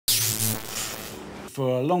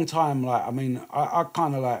For a long time, like, I mean, I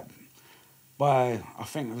kind of like, by, I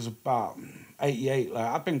think it was about 88, like,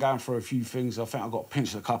 I've been going through a few things. I think I got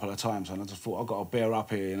pinched a couple of times, and I just thought, I've got to bear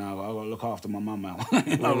up here, you know, I've got to look after my mum now,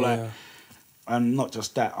 you know, like, and not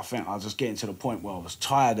just that, I think I was just getting to the point where I was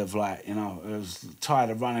tired of, like, you know, I was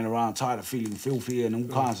tired of running around, tired of feeling filthy and all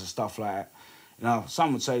kinds of stuff like that. You know,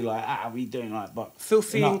 some would say, like, what are we doing, like, but...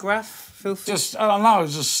 Filthy, you know, and Graff? Filthy? Just, I don't know, it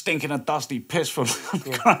was just stinking of dusty piss from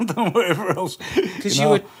ground and whatever else. Because you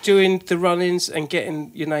were doing the run-ins and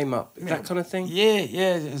getting your name up, that kind of thing? Yeah,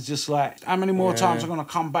 it's just like, how many more times I'm going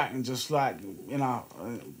to come back and just, like, you know,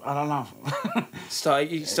 I don't know.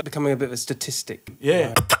 You start becoming a bit of a statistic.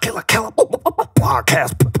 Yeah. Killa Kela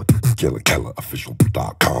podcast.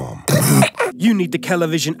 KillaKelaOfficial.com. You need the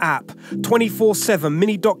Kelavision app. 24/7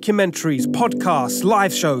 mini documentaries, podcasts,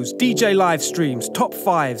 live shows, DJ live streams, top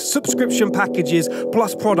 5, subscription packages,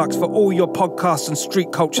 plus products for all your podcasts and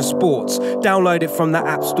street culture sports. Download it from the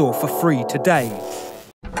App Store for free today.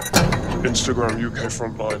 Instagram UK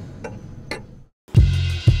Frontline.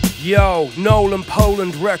 Yo,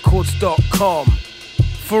 NolanPolandRecords.com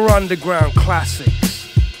for underground classics.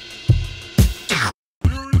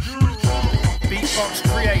 Beatbox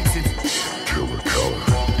created. Killa Kela.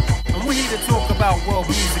 And we're here to talk about world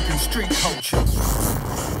music and street culture.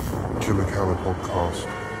 Killa Kela podcast.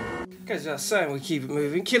 As I was saying, we keep it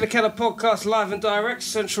moving. Killa Kela podcast, live and direct,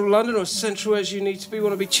 central London, or central as you need to be,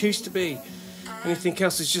 want to be, choose to be. Anything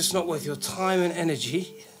else is just not worth your time and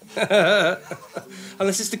energy.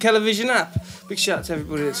 Unless it's the Kelavision app. Big shout out to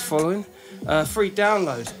everybody that's following. Free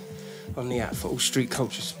download on the app for all street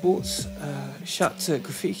culture sports. Shout out to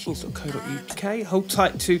graffitikings.co.uk. Hold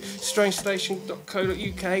tight to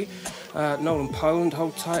strangestation.co.uk. Nolan Poland,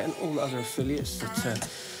 hold tight, and all the other affiliates that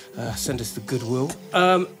send us the goodwill.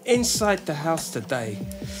 Inside the house today,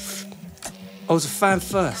 I was a fan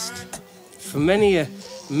first for many a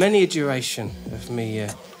duration of me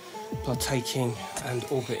partaking and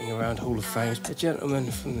orbiting around Hall of Fame. A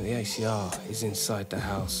gentleman from the ACR is inside the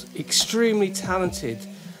house. Extremely talented,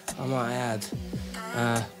 I might add.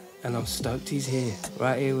 And I'm stoked he's here,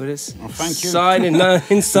 right here with us. Oh, thank you. Signing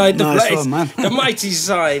inside the Nice place. one, man. The mighty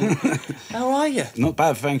sign. How are you? Not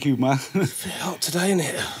bad, thank you, man. Bit hot today, isn't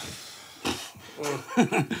it?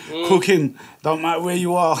 Cooking, don't matter where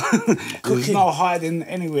you are. There's no hiding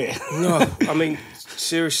anywhere. No, I mean,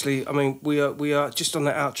 seriously, I mean, we are just on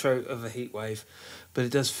the outro of a heat wave, but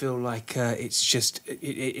it does feel like it's just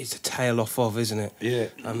it's a tail off of, isn't it? Yeah.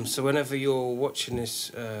 So whenever you're watching this,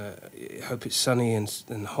 I hope it's sunny and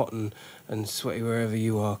hot and sweaty wherever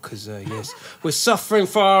you are, because yes, we're suffering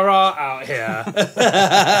for our art out here.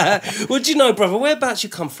 Well, do you know, brother? Whereabouts you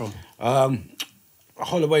come from?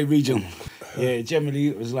 Holloway region. Yeah, generally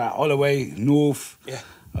it was like Holloway, North. Yeah.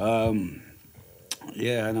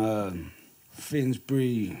 And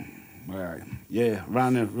Finsbury. Right. Yeah,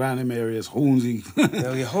 round them areas, Hornsey.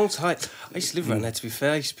 Oh, yeah, Horns Heights. I used to live around there, to be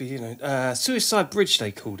fair. I used to be, Suicide Bridge,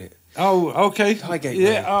 they called it. Oh, okay. Highgate.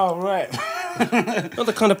 Yeah, oh, right. Not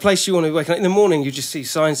the kind of place you want to be waking up. In the morning, you just see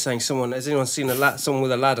signs saying has anyone seen someone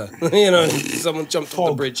with a ladder? Someone jumped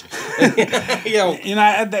off the bridge. Yo. You know,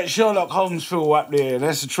 I had that Sherlock Holmes feel up there,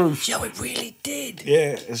 that's the truth. Yo, it really did.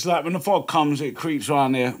 Yeah, it's like when the fog comes, it creeps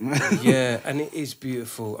around there. Yeah, and it is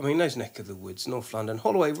beautiful. I mean, those neck of the woods, North London.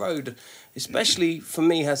 Holloway Road, especially for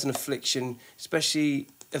me, has an affliction, especially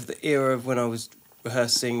of the era of when I was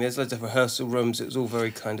rehearsing. There's loads of rehearsal rooms. It was all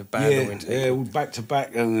very kind of band oriented. Yeah, all back to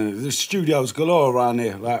back, and the studios galore around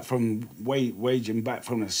there, like from waging back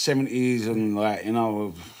from the 70s, and like, you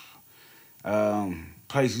know,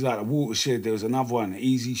 places like the Watershed. There was another one,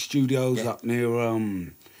 Easy Studios up near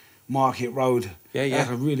Market Road. Yeah.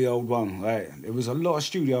 That's a really old one. Like, there was a lot of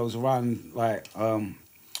studios around. Like,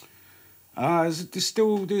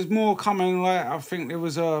 there's more coming. Like, I think there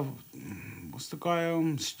was a. What's the guy?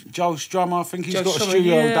 Joe Strummer. I think he's got a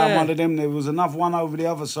studio down one of them. There was another one over the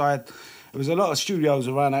other side. There was a lot of studios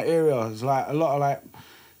around that area. It was like a lot of like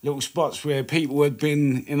little spots where people had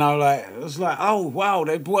been, you know, like, it was like, oh wow,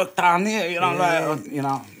 they'd worked down there, you know, like, you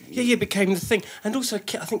know. Yeah, it became the thing. And also,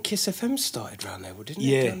 I think Kiss FM started around there, didn't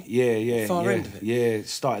it? Yeah. Far end of it. Yeah, it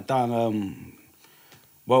started down,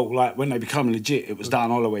 well, like, when they become legit, it was down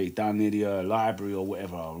Holloway, down near the library or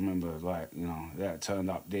whatever. I remember, like, you know, that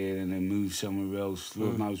turned up there and then moved somewhere else.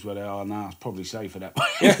 Lord knows where they are now. It's probably safer that way.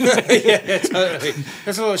 Yeah, totally.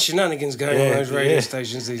 There's a lot of shenanigans going on those radio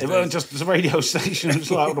stations these days. It wasn't just the radio station, it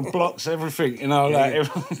was like all the blocks, everything, you know, like...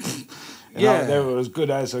 You know, they were as good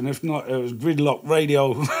as, and if not, it was gridlock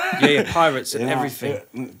radio. Yeah, pirates and everything.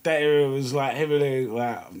 That area was like heavily,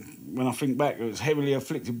 like, when I think back, it was heavily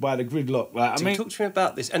afflicted by the gridlock. Like, So talk to me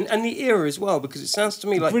about this and the era as well, because it sounds to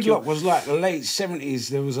me like gridlock was like the late 70s.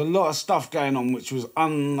 There was a lot of stuff going on, which was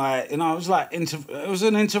unlike, you know, it was like it was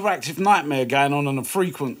an interactive nightmare going on a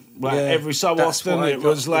frequent, like every so often. It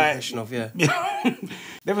was like,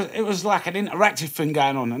 it was like an interactive thing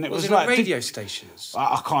going on, and it was like radio stations.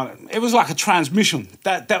 I can't. It was like a transmission.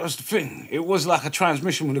 That was the thing. It was like a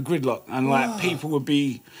transmission with a gridlock, and like people would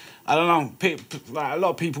be. I don't know. Like a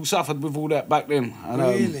lot of people suffered with all that back then. And,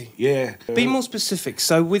 really? Yeah. Be more specific.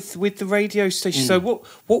 So with the radio station, so what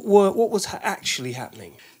was actually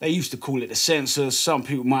happening? They used to call it the censors. Some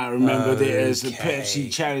people might remember it as the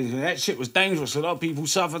Pepsi challenge, and that shit was dangerous. A lot of people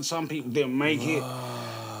suffered. Some people didn't make it.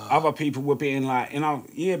 Other people were being like, you know,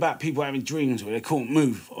 you hear about people having dreams where they couldn't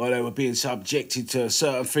move, or they were being subjected to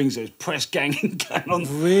certain things. There was press ganging going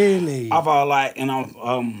on. Really? Other, like, you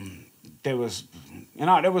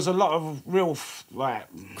know, there was a lot of real, like...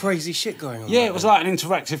 crazy shit going on. Yeah, it was like an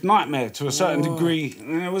interactive nightmare to a certain degree.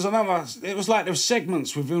 And there was another... It was like there was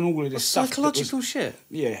segments within all of this stuff. Psychological shit?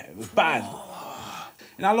 Yeah, it was bad.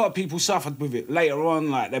 You know, a lot of people suffered with it. Later on,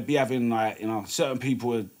 like, they'd be having, like, you know, certain people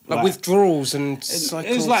would... Like withdrawals and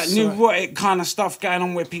it was like neurotic kind of stuff going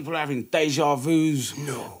on where people are having deja vus.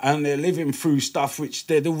 No. And they're living through stuff which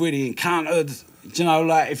they'd already encountered. Do you know,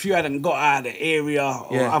 like, if you hadn't got out of the area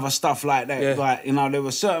or other stuff like that, like, you know, there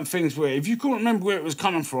were certain things where if you couldn't remember where it was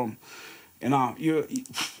coming from, you know,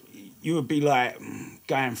 you would be, like,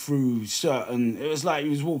 going through certain... It was like you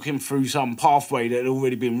was walking through some pathway that had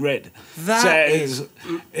already been read.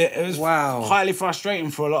 It was highly frustrating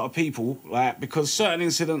for a lot of people, like, because certain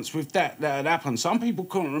incidents with that had happened. Some people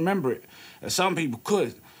couldn't remember it, and some people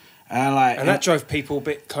could. And that drove people a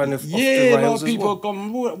bit kind of off the rails. Yeah, a lot of people have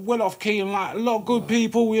gone well off key, and like a lot of good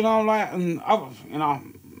people, you know, like, and other, you know,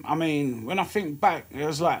 I mean, when I think back, it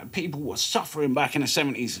was like people were suffering back in the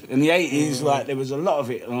 70s. In the 80s, like, there was a lot of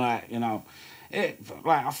it, and like, you know,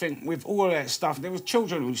 like, I think with all that stuff, there was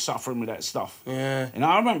children who were suffering with that stuff. Yeah. And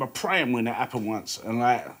I remember praying when that happened once, and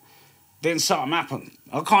like, then something happened.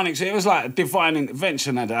 I can't explain. It was like a divine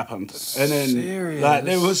intervention had happened, and then like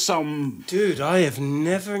there was some. Dude, I have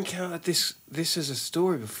never encountered this as a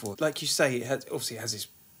story before. Like you say, it obviously has its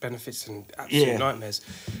benefits and absolute nightmares.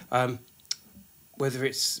 Whether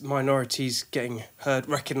it's minorities getting heard,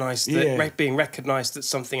 recognised, being recognised that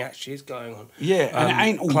something actually is going on. Yeah, and it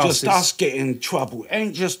ain't all just us getting trouble. It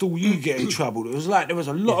ain't just all you getting trouble. It was like there was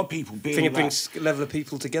a lot of people being. I think it brings a level of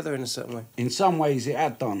people together in a certain way. In some ways, it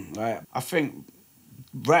had done. Like, I think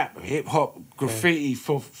rap, hip hop, graffiti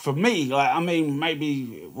for me, like, I mean,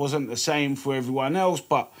 maybe it wasn't the same for everyone else,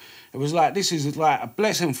 but it was like, this is like a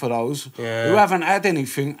blessing for those who haven't had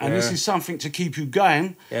anything, and this is something to keep you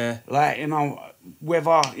going. Yeah. Like, you know,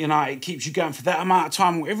 whether, you know, it keeps you going for that amount of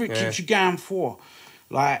time, whatever it keeps you going for.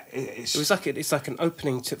 Like, it's like an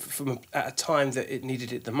opening at a time that it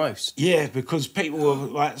needed it the most. Yeah, because people were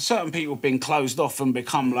like, certain people have been closed off and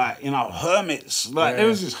become like, you know, hermits. Like, there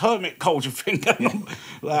was this hermit culture thing going on.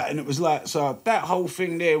 Like, and it was like, so that whole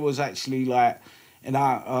thing there was actually like, you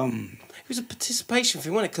know, it was a participation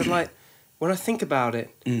thing, wasn't it? Because like, when I think about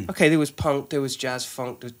it, okay, there was punk, there was jazz,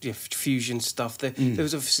 funk, there was fusion stuff. There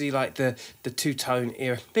was obviously like the two-tone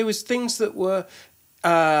era. There was things that were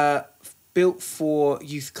built for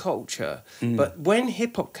youth culture. But when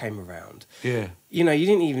hip-hop came around, you know, you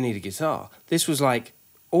didn't even need a guitar. This was like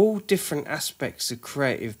all different aspects of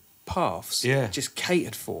creative paths just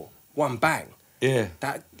catered for. One bang. Yeah.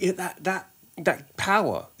 That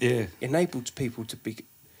power enabled people to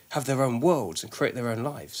have their own worlds and create their own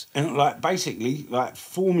lives. And like, basically, like,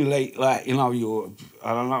 formulate, like, you know,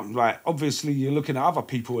 I don't know, like, obviously you're looking at other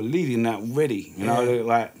people who are leading that already, you know,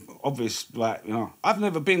 like, obvious, like, you know, I've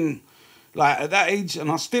never been, like, at that age,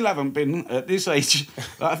 and I still haven't been at this age,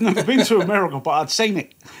 like, I've never been to America, but I'd seen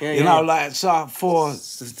it, you know, like, so for...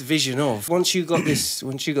 It's the vision of, once you got this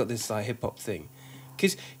like, hip-hop thing,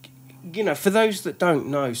 because, you know, for those that don't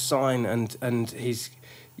know Sine and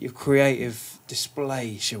your creative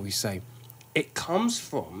display, shall we say, it comes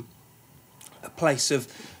from a place of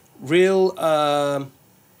real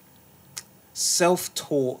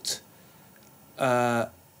self-taught.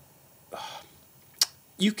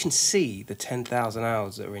 You can see the 10,000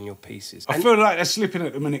 hours that are in your pieces. I feel like they're slipping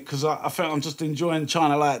at the minute because I feel I'm just enjoying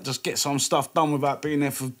trying to like just get some stuff done without being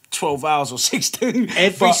there for 12 hours or 16.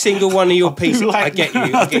 Every single one of your pieces, I get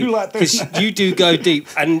you. Because you do go deep,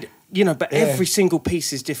 and you know, but every single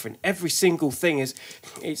piece is different. Every single thing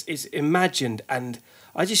is imagined, and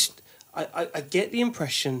I get the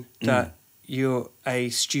impression that you're a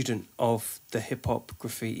student of the hip hop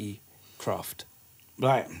graffiti craft.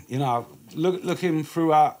 like, you know, looking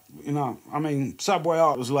throughout, you know, I mean, Subway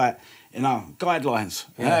Art was like, you know, guidelines.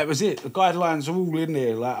 Yeah. That was it. The guidelines are all in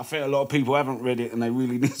there. Like, I think a lot of people haven't read it and they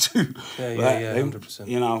really need to. Yeah, 100%.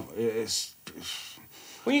 You know, it's...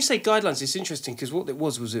 When you say guidelines, it's interesting because what it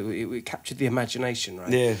was it captured the imagination,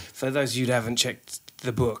 right? Yeah. For those of you who haven't checked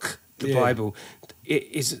the book, the Bible,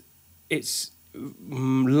 it's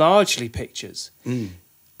largely pictures.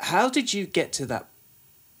 How did you get to that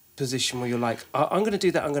position where you're like, I'm going to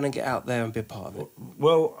do that, I'm going to get out there and be a part of it?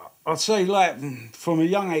 Well, I'd say, like, from a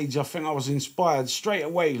young age, I think I was inspired straight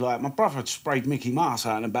away. Like, my brother had sprayed Mickey Mouse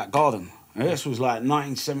out in the back garden. And this was like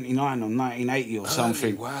 1979 or 1980 or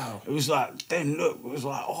something. Wow. It was like, then look, it was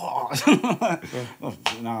like, oh,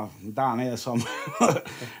 you know, down here somewhere.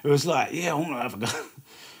 It was like, yeah, I want to have a go.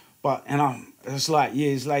 But, you know, it's like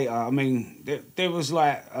years later, I mean, there was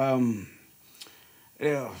like, you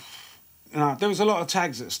know, there was a lot of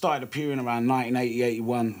tags that started appearing around 1980,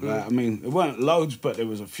 81. Like, I mean, there weren't loads, but there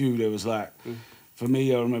was a few. There was like, for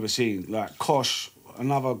me, I remember seeing like Kosh,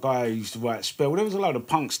 another guy who used to write spell. There was a load of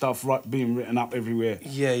punk stuff being written up everywhere.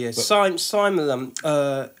 Yeah. But, Simon,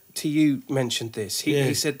 to you mentioned this.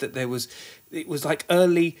 He said that it was like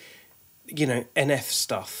early, you know, NF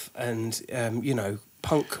stuff and you know,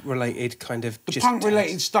 punk related kind of. The punk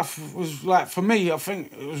related stuff was like, for me, I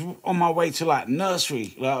think it was on my way to like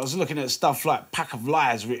nursery. Like, I was looking at stuff like Pack of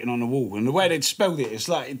Lies written on the wall, and the way they'd spelled it, it's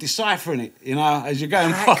like deciphering it, you know, as you're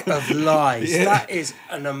going. Pack of Lies. Yeah. That is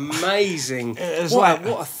an amazing. What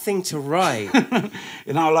a thing to write.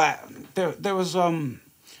 You know, like there was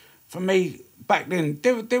for me back then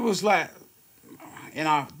there was like, you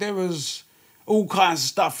know, there was all kinds of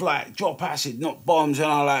stuff like drop acid, not bombs, you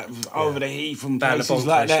know, like over the heath and places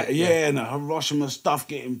like that. Shit, yeah, and the Hiroshima stuff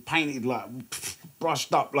getting painted, like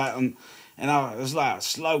brushed up, like, and you know, it was like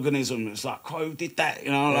sloganism. It's like, oh, who did that?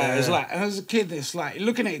 You know, like it's like, and as a kid, it's like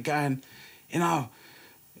looking at it, going, you know.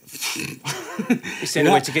 It's the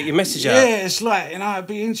only way to get your message out. Yeah, it's like, you know, it'd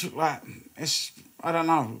be like, it's, I don't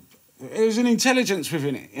know. It was an intelligence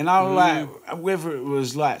within it, you know, like whether it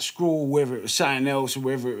was like scrawl, whether it was something else, or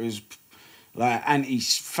whether it was like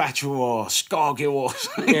anti-Thatcher or Scargill or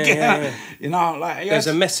something. You know, like there's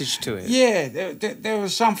a message to it. Yeah, there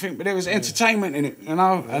was something, but there was entertainment in it, you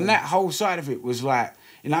know, and that whole side of it was like,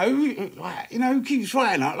 you know, who keeps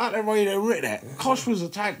writing that? Like the way they wrote that. Kosh was a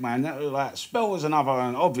tag, man. That was like Spell was another,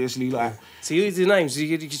 and obviously like. So you the names.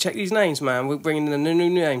 You check these names, man. We're bringing in the new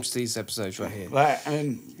names to these episodes right here. Like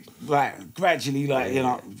like gradually, like you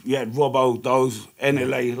know, you had Robbo, those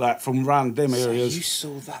NLA, like from around them areas. So you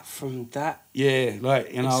saw that from that. Yeah,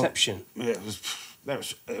 like you know. Inception. Yeah, it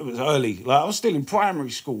was early. Like I was still in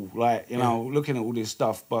primary school, like you know, looking at all this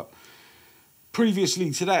stuff, but.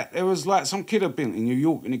 Previously to that, there was like some kid had been in New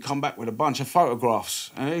York and he'd come back with a bunch of photographs.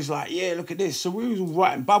 And he's like, yeah, look at this. So we was all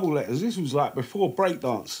writing bubble letters. This was like before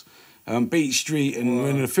breakdance, Beat Street, and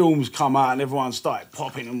when the films come out and everyone started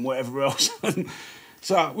popping and whatever else.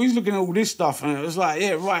 So we was looking at all this stuff and it was like,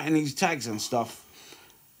 yeah, writing these tags and stuff.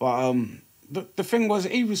 But the thing was,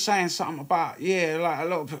 he was saying something about, like a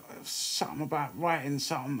lot of something about writing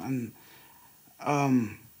something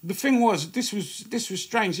and... the thing was, this was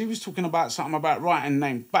strange. He was talking about something about writing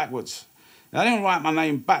name backwards. Now, I didn't write my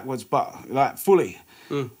name backwards, but like fully.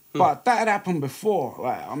 But that had happened before.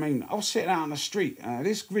 Like, I mean, I was sitting out on the street.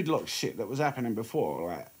 This gridlock shit that was happening before.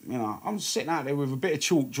 Like, you know, I'm sitting out there with a bit of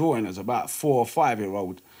chalk drawing as about a 4 or 5 year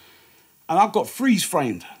old, and I got freeze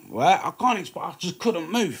framed. Right, I can't explain. I just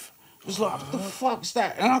couldn't move. It was like, what the fuck's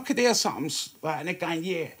that? And I could hear something like, and they're going,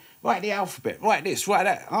 yeah. Write the alphabet, write this, write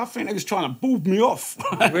that. I think they was trying to bulb me off.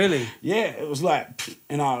 Really? Yeah, it was like,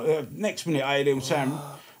 you know, next minute I heard him saying,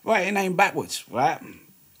 write your name backwards, right?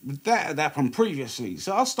 But that had happened previously.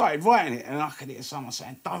 So I started writing it and I could hear someone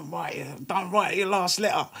saying, don't write your last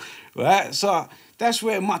letter, right? So that's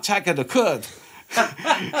where my tag had occurred.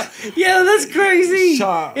 Yeah, that's crazy.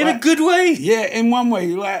 So, in a good way? Yeah, in one way.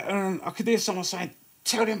 Like, I could hear someone saying,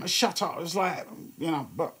 tell them to shut up. It was like, you know,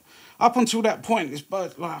 but... Up until that point, this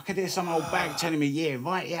bird, like, I could hear some old bag telling me, yeah,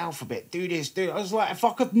 write the alphabet, do this, do that. I was like, if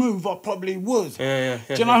I could move, I probably would. Yeah.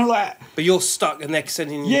 Do you know, like... But you're stuck and they're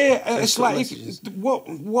sending... Yeah, it's like,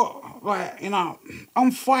 what, like, you know, I'm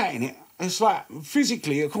fighting it. It's like,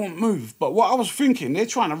 physically, I couldn't move. But what I was thinking, they're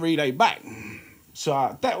trying to relay back.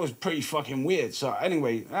 So that was pretty fucking weird. So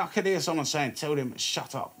anyway, I could hear someone saying, tell them to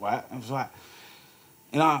shut up, right? I was like,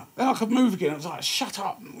 you know, then I could move again. I was like, shut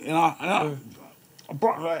up, you know, and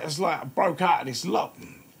it's like I broke out of this lock.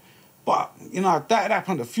 But, you know, that had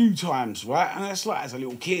happened a few times, right? And it's like as a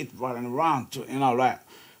little kid running around, you know, like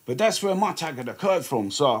But that's where my tag had occurred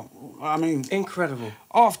from. So, I mean... Incredible.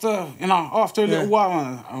 After a little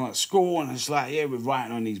while, I'm at school, and it's like, yeah, we're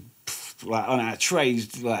writing on these, like, on our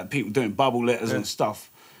trays, like, people doing bubble letters and stuff.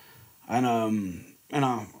 And,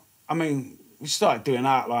 I mean, we started doing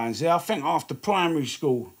outlines. Yeah, I think after primary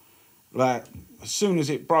school, like, as soon as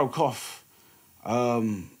it broke off,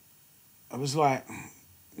 it was like,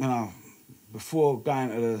 before going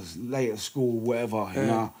to the later school, whatever, you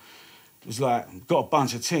know, it was like, got a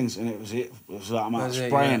bunch of tins, and it was it. It was like, I'm out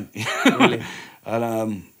spraying. Yeah. Really?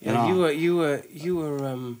 And, you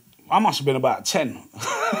were. I must have been about 10.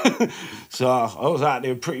 So I was out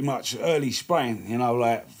there pretty much early spraying,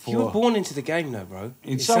 like... You were born into the game, though, bro.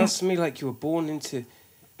 It sounds to me like you were born into...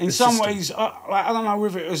 In some ways, I don't know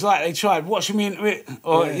if it was like they tried watching me into it,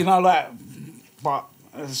 or, but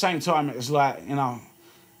at the same time, it was like,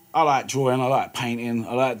 I like drawing, I like painting,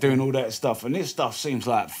 I like doing all that stuff, and this stuff seems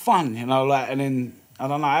like fun, and then, I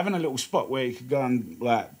don't know, having a little spot where you could go and,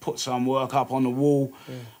 like, put some work up on the wall,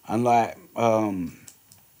 and, like, let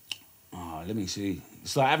me see,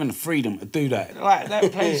 it's like having the freedom to do that. Like,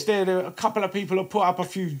 that place there were a couple of people have put up a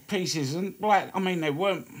few pieces, and, like, I mean,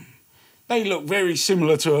 they look very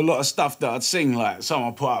similar to a lot of stuff that I'd seen, like,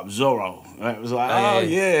 someone put up Zorro, and it was like,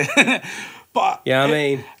 yeah. But yeah, I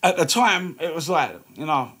mean, at the time, it was like,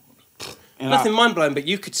 nothing mind-blowing, but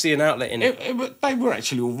you could see an outlet in it. They were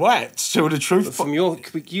actually all right, to tell the truth. But from you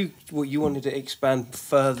wanted to expand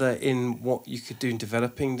further in what you could do in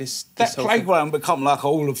developing this that whole playground become like a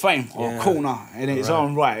Hall of Fame or a corner in its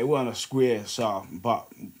own right. It wasn't a square, so but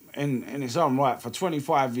in its own right for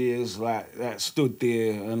 25 years, like that stood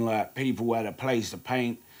there, and like people had a place to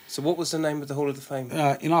paint. So what was the name of the Hall of the Fame?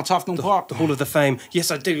 Tufton Park. The Hall of the Fame.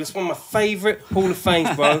 Yes, I do. It's one of my favourite Hall of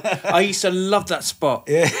Fames, bro. I used to love that spot.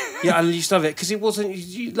 Yeah. Yeah, I used to love it because it wasn't...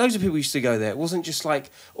 loads of people used to go there. It wasn't just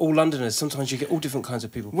like all Londoners. Sometimes you get all different kinds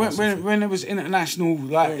of people. When it was international,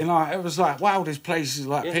 like, it was like, wow, this place is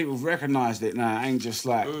like, people recognised it now. It ain't just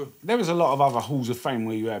like... There was a lot of other Halls of Fame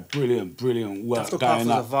where you had brilliant work Tufton going Park up.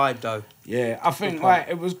 was a vibe, though. Yeah, I think like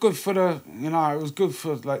it was good for the, it was good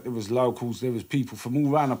for like there was locals, there was people from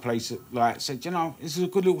all around the place that like said, this is a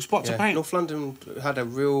good little spot to paint. North London had a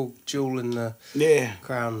real jewel in the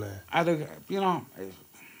crown there. Had a,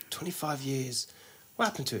 25 years. What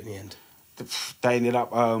happened to it in the end? They ended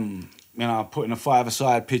up, putting a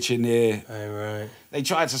five-a-side pitch in there. Oh, right. They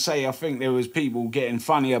tried to say, I think there was people getting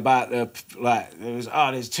funny about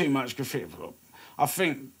there's too much graffiti. I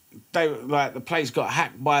think the place got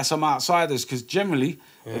hacked by some outsiders because generally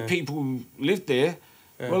the people who lived there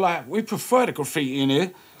were like, we prefer the graffiti in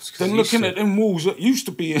here than looking at them walls that used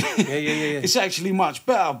to be in here. It's actually much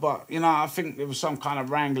better, but, I think there was some kind of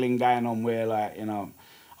wrangling going on where,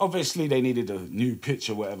 obviously they needed a new pitch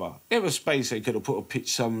or whatever. There was space they could have put a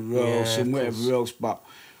pitch somewhere else and whatever else, but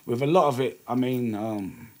with a lot of it, I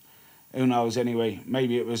mean, who knows anyway,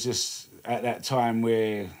 maybe it was just at that time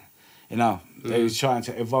where... they was trying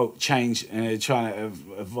to evoke change and they're trying to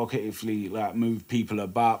evocatively move people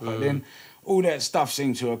about. But then all that stuff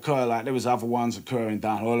seemed to occur. Like there was other ones occurring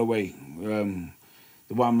down Holloway.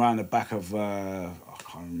 The one round the back of I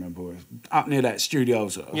can't remember where, up near that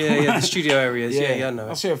studios. The studio areas. Yeah, I know.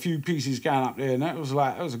 I see a few pieces going up there, and that was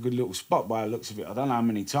a good little spot by the looks of it. I don't know how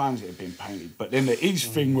many times it had been painted, but then the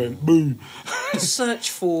East thing went boom. The search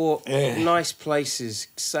for nice places,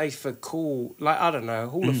 safer, cool, I don't know,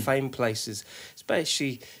 Hall of Fame places.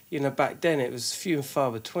 Especially, back then it was few and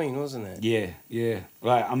far between, wasn't it? Yeah.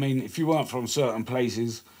 I mean, if you weren't from certain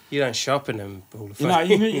places. You don't shop in them Hall of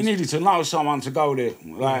Fame. You needed to know someone to go there.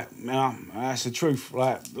 That's the truth.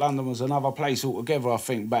 London was another place altogether, I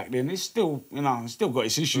think, back then. It's still, it's still got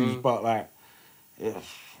its issues, but, it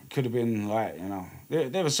could have been,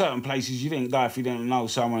 there were certain places you didn't go if you didn't know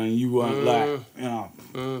someone and you weren't,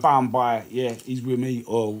 bound by, he's with me,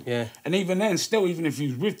 or... Yeah. And even then, still, even if you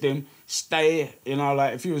was with them, stay,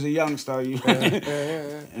 if you was a youngster, you...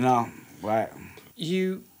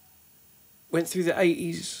 You... went through the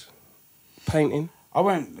 80s painting? I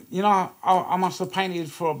went, I must have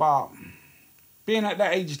painted for about... Being at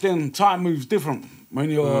that age then, time moves different. When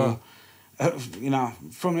you're,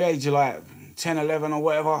 from the age of 10, 11 or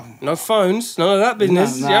whatever. No phones, none of that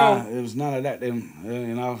business. Nah, there was none of that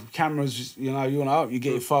then. Cameras, you want to hope you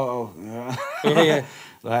get your photo.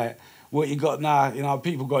 What you got now,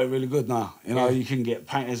 people got it really good now. You can get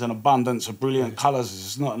painters an abundance of brilliant colours.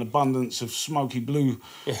 It's not an abundance of smoky blue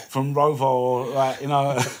from Rover or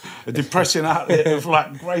a depressing outlet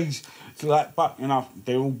of greys. But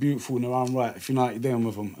they're all beautiful in their own right if you know what you're doing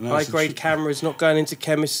with them. High grade cameras, not going into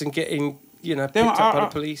chemists and getting picked up by the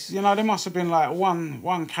police. There must have been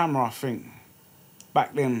one camera, I think.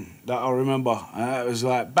 back then that I remember. It was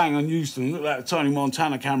like Bang on Houston, looked like a Tony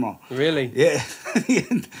Montana camera. Really? Yeah.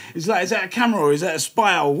 It's like, is that a camera or is that a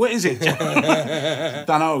spy or what is it?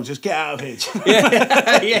 Don't know, just get out of here.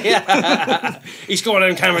 Yeah. He's got one of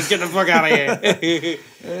them cameras, get the fuck out of here. It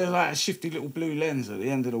was like a shifty little blue lens at the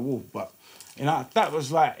end of the wall. But, you know, that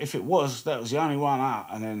was like, if it was, that was the only one out.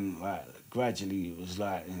 And then, like, gradually it was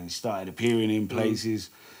like, you know, it started appearing in places.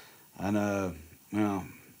 And, you know,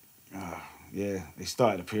 yeah, they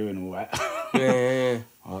started appearing all that. Yeah.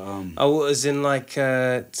 Oh, as in like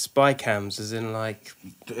spy cams, as in like...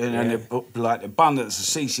 And like the abundance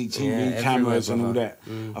of CCTV cameras and all that.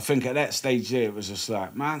 Mm. I think at that stage there, it was just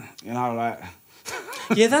like, man, you know, like...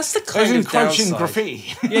 Yeah, that's the kind of encroaching downside.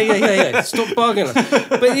 graffiti. Yeah. Stop bugging us.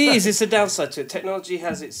 But it's a downside to it. Technology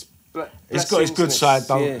has its... It's got its good side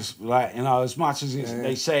though. Yeah. Like, you know, as much as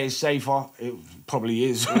they say it's safer, it probably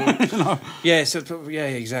is. You know? Yeah,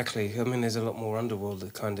 exactly. I mean, there's a lot more underworld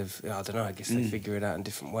that kind of, I don't know, I guess they figure it out in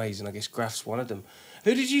different ways, and I guess Graff's one of them.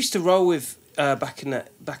 Who did you used to roll with back in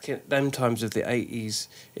them times of the 80s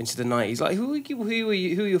into the 90s? Like, who were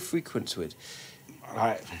your frequents with?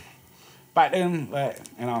 Like, back then, like,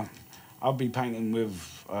 you know, I'd be painting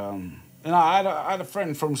with... you know, I had a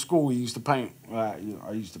friend from school who used to paint. Like, you know,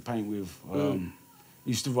 I used to paint with.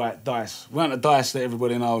 Used to write dice. Weren't the dice that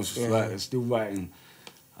everybody knows. Yeah. Like, still writing.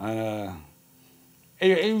 And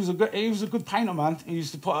he was a good painter, man. He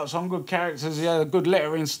used to put up some good characters. He had a good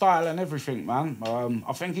lettering style and everything, man.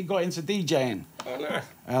 I think he got into DJing. Oh no.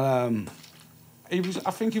 And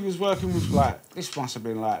I think he was working with, like, this must have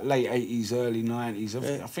been like late 80s, early 90s.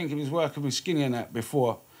 I think he was working with Skinny and that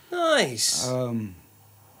before. Nice. Of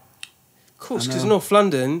course, because And, North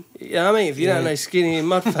London, you know what I mean? If you don't know Skinny and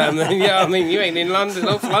Mud Fam, then, you know what I mean? You ain't in London,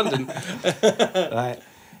 North London. Like,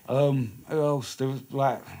 who else? There was,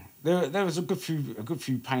 like, there was a good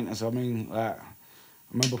few painters. I mean, like, I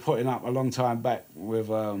remember putting up a long time back with,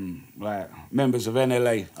 like, members of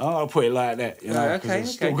NLA. I'll put it like that, you know, because I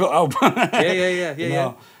still got up. Yeah. You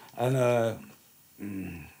know? And,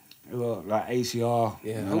 like ACR.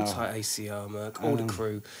 Yeah, you hold know. tight ACR, Merc, all the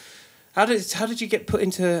crew. How did you get put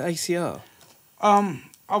into ACR?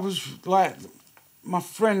 I was like, my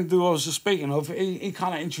friend who I was just speaking of, he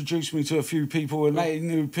kind of introduced me to a few people and they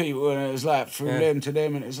knew people, and it was like through them to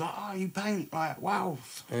them, and it was like, oh, you paint, like, wow,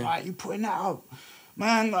 like, you putting that up,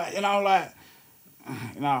 man, like, you know, like,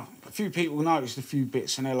 you know, a few people noticed a few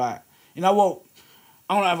bits, and they're like, you know what,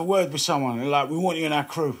 I want to have a word with someone. They're like, we want you in our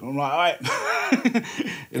crew. I'm like, all right.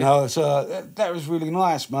 You know, so that was really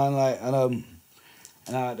nice, man, like, and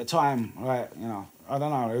at the time, like, you know, I don't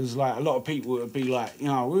know, it was like a lot of people would be like, you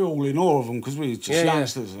know, we were all in awe of them because we were just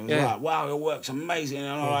youngsters. And it was like, wow, your work's amazing.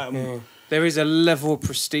 And There is a level of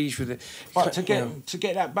prestige with it. But to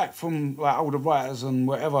get that back from like older writers and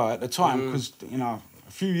whatever at the time, because, you know,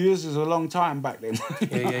 a few years is a long time back then.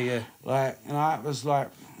 Yeah. Like, you know, it was like,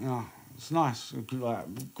 you know, it's nice,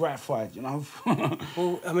 like, gratified, you know.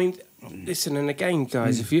 Well, I mean, listen, and again,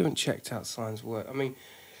 guys, if you haven't checked out Sine's work, I mean,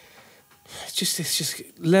 it's just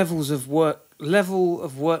level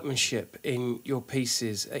of workmanship in your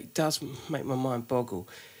pieces. It does make my mind boggle.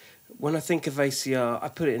 When I think of ACR, I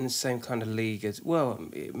put it in the same kind of league as, well,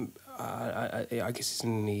 I guess it's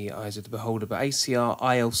in the eyes of the beholder, but ACR,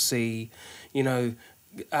 ILC, you know,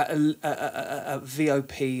 a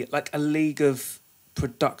VOP, like a league of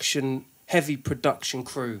production, heavy production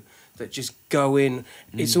crew that just go in.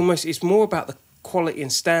 It's more about the quality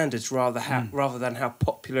and standards rather than how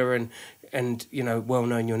popular and you know, well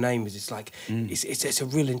known your name is. It's like it's a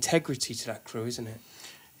real integrity to that crew, isn't it?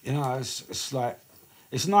 You know, it's like,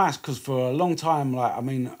 it's nice because for a long time, like, I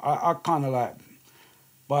mean, I kind of like,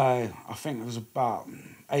 I think it was about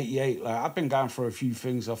 88, like, I've been going through a few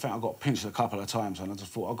things. I think I got pinched a couple of times, and I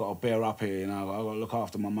just thought, I've got to bear up here, you know, I've got to look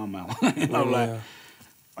after my mum now. You know, like,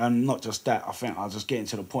 and not just that, I think I was just getting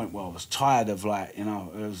to the point where I was tired of, like, you know,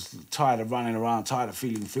 I was tired of running around, tired of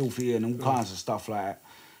feeling filthy and all kinds of stuff like that.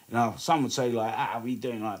 You know, some would say, like, what are we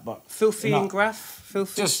doing? Like, but Filthy, you know, and Graff?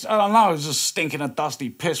 Filthy? Just, I don't know, it was just stinking of dusty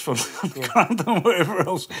piss from ground and whatever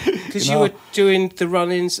else. Because you were doing the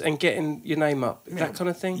run-ins and getting your name up, that kind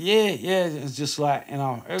of thing? Yeah, it's just like, you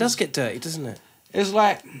know. It does get dirty, doesn't it? It's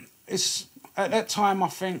like, at that time, I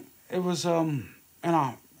think, it was, you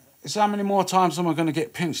know, it's how many more times am I going to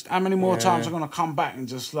get pinched? How many more times am I going to come back and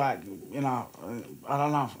just, like, you know, I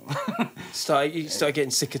don't know. You started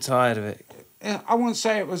getting sick and tired of it. I wouldn't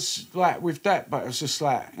say it was like with that, but it was just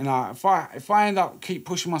like, you know, if I end up keep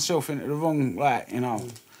pushing myself into the wrong, like, you know,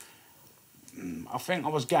 I think I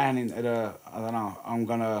was going into the, I don't know, I'm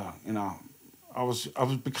gonna, you know, I was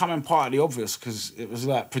becoming part of the obvious because it was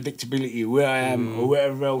like predictability, where I am or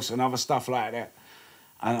wherever else and other stuff like that.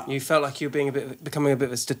 And You felt like you were becoming a bit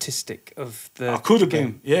of a statistic of the. I could have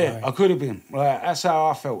game. been, yeah, Right. I could have been. Like, that's how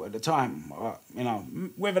I felt at the time. You know,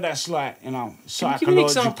 whether that's like, you know, psychological. Give me an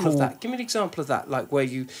example of that. Give me an example of that, like where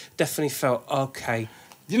you definitely felt okay.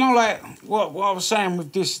 You know, like what I was saying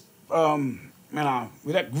with this, you know,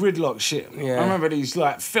 with that gridlock shit. Yeah. I remember these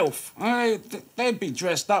like filth. They'd be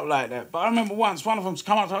dressed up like that. But I remember once one of them's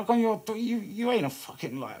come up to me, you ain't a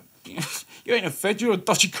fucking like, you ain't a fed. You're a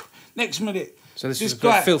dodgy. Next minute. So this was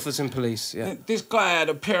guy, filthers in police. Yeah. This guy had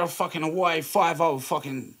a pair of fucking Hawaii 5.0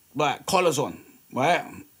 fucking like collars on, right?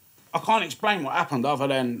 I can't explain what happened other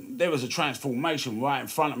than there was a transformation right in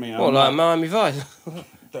front of me. What, like Miami Vice?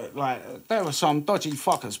 Like, there were some dodgy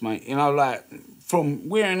fuckers, mate. You know, like, from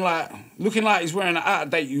wearing, like, looking like he's wearing an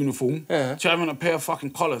out-of-date uniform to having a pair of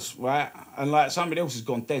fucking collars, right? And, like, somebody else has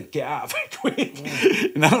gone dead, get out of it quick. Yeah.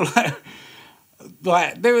 You know,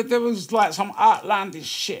 like there was, like, some outlandish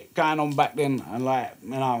shit going on back then. And, like,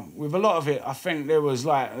 you know, with a lot of it, I think there was a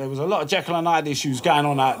lot of Jekyll and Hyde issues going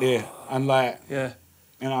on out there. And, like... Yeah.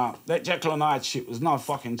 You know, that Jekyll and Hyde shit was no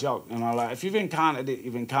fucking joke. You know, like, if you've encountered it,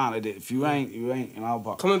 you've encountered it. If you ain't, you ain't, you know.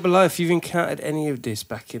 But comment below if you've encountered any of this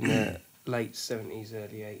back in the late 70s,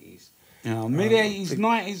 early 80s. You know, mid-80s,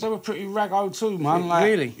 90s, they were pretty raggo too, man. Like,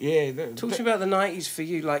 really? Yeah. Talk to me about the 90s for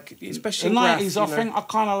you, like, especially the Graff, 90s, I think I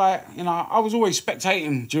kind of like, you know, I was always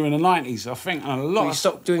spectating during the 90s, I think, and a lot You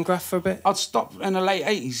stopped doing Graff for a bit? I'd stopped in the late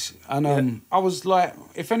 80s, and I was like,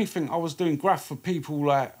 if anything, I was doing Graff for people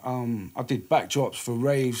like, I did backdrops for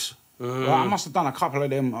raves. Like, I must have done a couple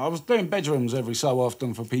of them. I was doing bedrooms every so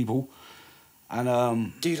often for people.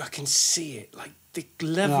 And dude, I can see it. Like, the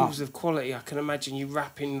levels of quality, I can imagine you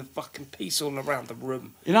wrapping the fucking piece all around the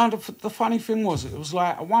room. You know, the funny thing was, it was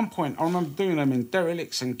like, at one point, I remember doing them in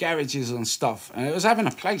derelicts and garages and stuff. And it was having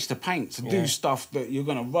a place to paint, to do stuff that you're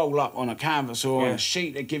going to roll up on a canvas or on a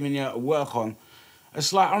sheet they're giving you to work on.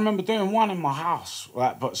 It's like, I remember doing one in my house,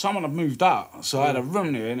 right? But someone had moved out, so I had a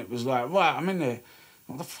room there, and it was like, right, I'm in there.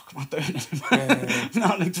 What the fuck am I doing?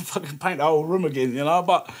 Now I need to fucking paint the whole room again, you know?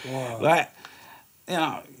 But, like, you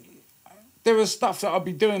know, there was stuff that I'd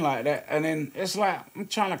be doing like that, and then it's like, I'm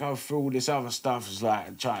trying to go through all this other stuff. It's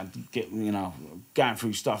like, trying to get, you know, going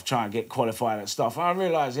through stuff, trying to get qualified at stuff. I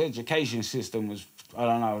realised the education system was, I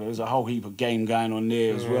don't know, there was a whole heap of game going on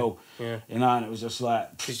there as well. Yeah. You know, and it was just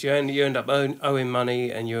like... Because you end up owing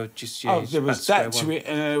money, and you're just... there was that to it,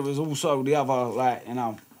 and there was also the other, like, you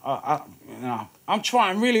know... you know, I'm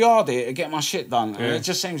trying really hard here to get my shit done, and it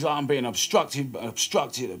just seems like I'm being obstructed, and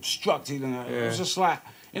it was just like,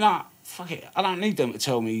 you know, fuck it, I don't need them to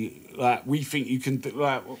tell me, like, we think you can do,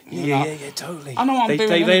 like, you know, totally. I know what I'm doing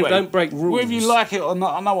they anyway. don't break rules. Whether you like it or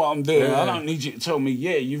not, I know what I'm doing. I don't need you to tell me,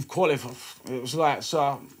 yeah, you've qualified. It was like,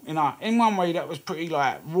 so, you know, in one way that was pretty,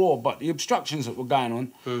 like, raw, but the obstructions that were going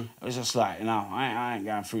on, it was just like, you know, I ain't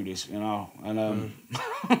going through this, you know, and,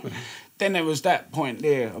 then there was that point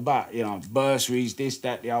there about, you know, bursaries, this,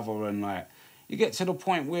 that, the other, and, like, you get to the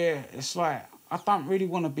point where it's like, I don't really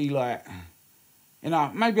want to be, like, you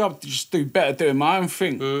know, maybe I'll just do better doing my own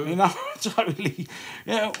thing, you know, totally,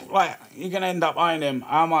 you know, like, you're going to end up owing them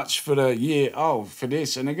how much for the year, for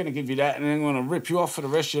this, and they're going to give you that, and they're going to rip you off for the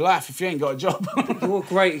rest of your life if you ain't got a job. You're a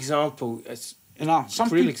great example. It's you know, a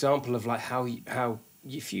real example of, like, how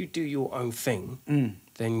if you do your own thing,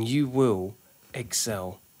 then you will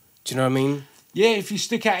excel. Do you know what I mean? Yeah, if you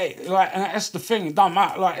stick at it, like, and that's the thing, it don't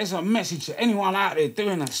matter, like, there's a message to anyone out there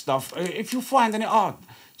doing that stuff. If you're finding it hard,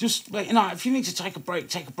 just, like, you know, if you need to take a break,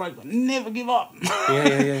 but never give up.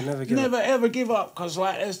 Never give up. Never, ever give up, because,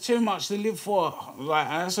 like, there's too much to live for. Like,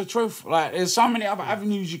 that's the truth. Like, there's so many other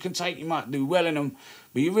avenues you can take, you might do well in them,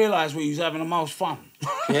 but you realise where you're having the most fun.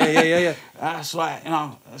 Yeah. That's like, you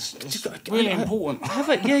know, it's really important.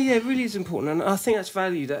 It really is important, and I think that's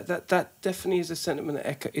value. That definitely is a sentiment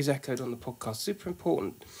that is echoed on the podcast. Super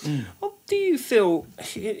important. What do you feel?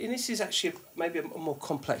 And this is actually maybe a more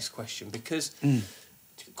complex question, because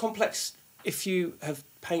complex if you have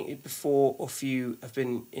painted before or if you have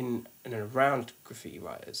been in and around graffiti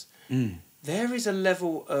writers. There is a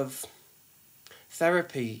level of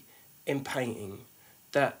therapy in painting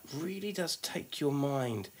that really does take your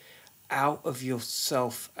mind out of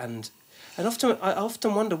yourself, and often I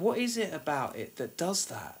often wonder, what is it about it that does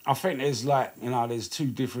that? I think there's, like, you know, there's two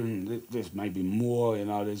different, there's maybe more, you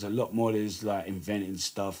know, there's a lot more, there's, like, inventing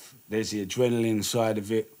stuff, there's the adrenaline side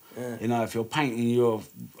of it. You know, if you're painting, you're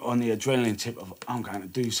on the adrenaline tip of, I'm going to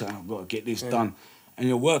do something, I've got to get this done, and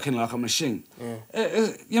you're working like a machine.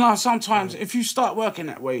 You know, sometimes if you start working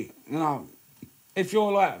that way, you know, if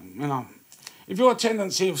you're like, you know, if your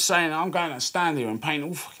tendency of saying, I'm going to stand here and paint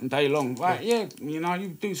all fucking day long, like, you know, you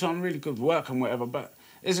do some really good work and whatever, but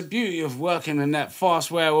there's a beauty of working in that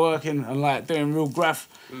fast way of working and like doing real graph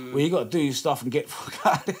where you got to do your stuff and get fuck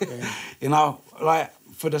out of it. You know, like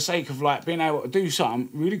for the sake of like being able to do something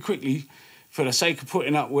really quickly, for the sake of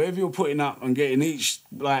putting up whatever you're putting up and getting each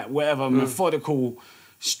like whatever methodical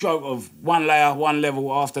stroke of one layer, one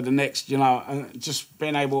level after the next, you know, and just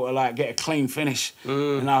being able to like get a clean finish.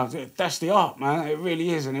 You know, that's the art, man. It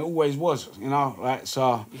really is, and it always was, you know, like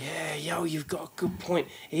so. Yeah, yo, you've got a good point.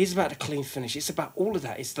 It is about the clean finish. It's about all of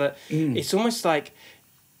that. It's that it's almost like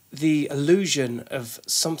the illusion of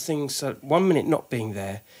something. So 1 minute not being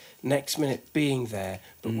there, next minute being there,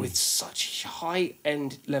 but with such high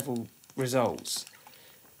end level results.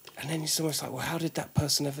 And then it's almost like, well, how did that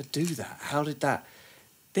person ever do that? How did that?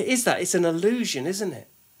 There is that. It's an illusion, isn't it?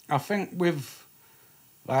 I think with,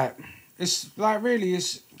 like, it's like really,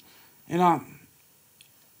 it's, you know,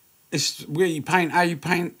 it's where you paint, how you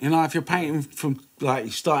paint. You know, if you're painting from, like,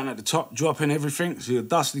 you're starting at the top, dropping everything, so your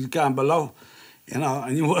dust is going below, you know,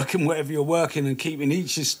 and you're working whatever you're working and keeping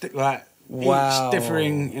each, each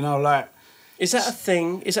differing, you know, like. Is that a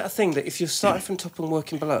thing? Is that a thing that if you're starting from top and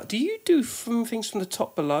working below, do you do things from the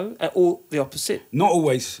top below or the opposite? Not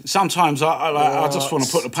always. Sometimes I just want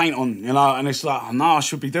to put the paint on, you know, and it's like, oh, no, I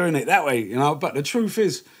should be doing it that way, you know. But the truth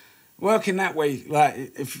is, working that way, like,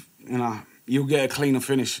 if, you know, you'll get a cleaner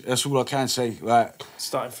finish. That's all I can say. Like,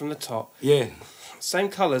 starting from the top. Yeah. Same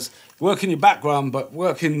colours. Working your background, but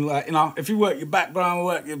working, like, you know, if you work your background,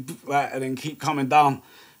 like, and then keep coming down.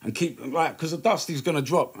 And keep, like, because the dust is going to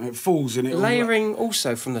drop and it falls and it... Layering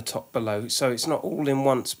also from the top below, so it's not all in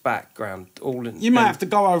one's background, all in... You might have to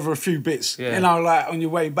go over a few bits, you know, like, on your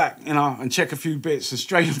way back, you know, and check a few bits and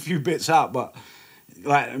straighten a few bits out, but,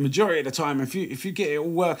 like, the majority of the time, if you get it all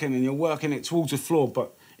working and you're working it towards the floor,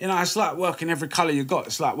 but, you know, it's like working every colour you got.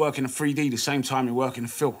 It's like working a 3D the same time you're working a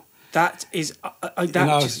fill. That is...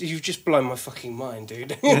 you've just blown my fucking mind,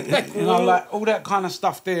 dude. You know, like, all that kind of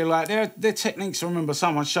stuff there, like, they're techniques. I remember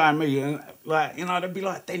someone showing me, and, like, you know, they'd be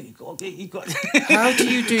like, then you got... How do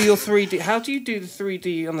you do your 3D... How do you do the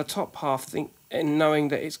 3D on the top half and knowing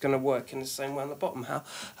that it's going to work in the same way on the bottom? How...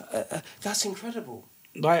 that's incredible.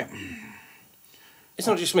 Like... It's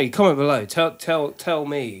not just me. Comment below. Tell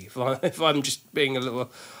me if I'm just being a little...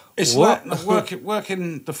 It's like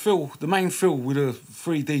working the main fill with the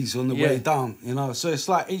 3Ds on the way down, you know. So it's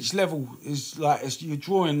like each level is like you're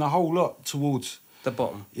drawing the whole lot towards the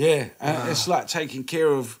bottom. Yeah, and it's like taking care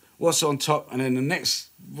of what's on top, and then the next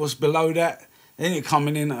what's below that. Then you're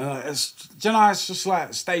coming in. It's just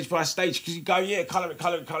like stage by stage because you go colour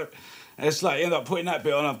it. And it's like you end up putting that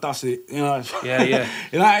bit on, I've dusted it, you know. Yeah.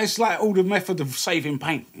 You know, it's like all the method of saving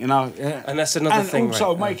paint, you know. Yeah. And that's another thing, and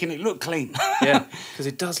also right? making it look clean. Yeah, because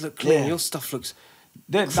it does look clean. Yeah. Your stuff looks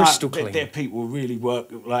crystal clean. Their people really work,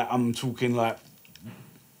 like, I'm talking like,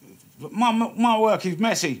 my work is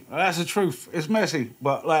messy. That's the truth. It's messy.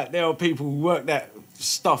 But, like, there are people who work that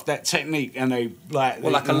stuff, that technique, and they, like...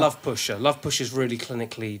 Well, like a Love Pusher. Love Pusher's really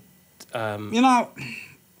clinically... You know...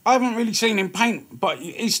 I haven't really seen him paint, but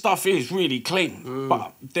his stuff is really clean.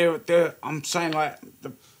 But I'm saying, like,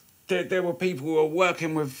 there were people who were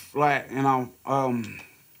working with, like,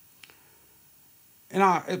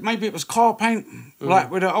 maybe it was car paint, like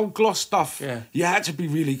with the old gloss stuff. Yeah. You had to be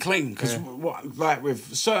really clean because, like,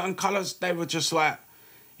 with certain colours, they were just like,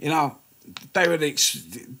 you know, they would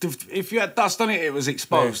if you had dust on it, it was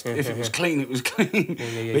exposed. If it was clean, it was clean.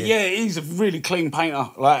 But yeah, he's a really clean painter.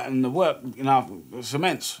 Like, and the work, you know, it's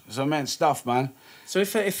immense. It's immense stuff, man. So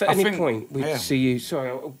if at any point we see you, sorry,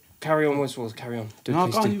 I'll carry on. Carry on. No,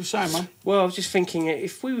 go on. You were saying, man. Well, I was just thinking,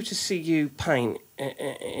 if we were to see you paint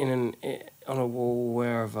on a wall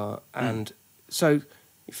wherever, and so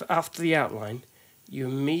if after the outline, you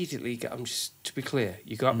immediately get. To be clear,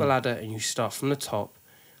 you go up the ladder and you start from the top.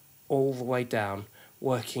 All the way down,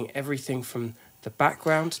 working everything from the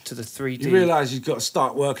background to the 3D. You realise you've got to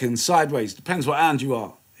start working sideways. Depends what hand you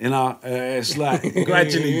are. You know, it's like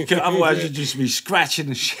gradually. Otherwise, you'd just be scratching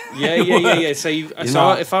and shit. Yeah. So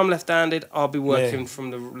if I'm left-handed, I'll be working from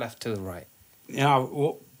the left to the right. You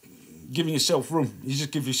know, giving yourself room. You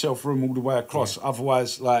just give yourself room all the way across. Yeah.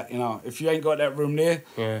 Otherwise, like, you know, if you ain't got that room there,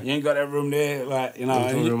 you ain't got that room there, like, you know.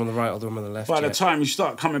 The room on the right or the room on the left. By the time you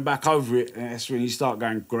start coming back over it, that's when you start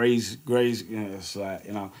going grays, you know, it's like,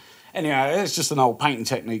 you know. Anyway, it's just an old painting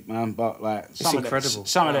technique, man, but, like, some of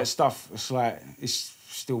that stuff, it's like, it's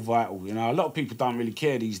still vital, you know. A lot of people don't really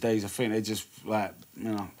care these days. I think they just, like, you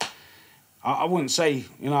know. I wouldn't say,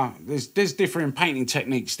 you know, there's different painting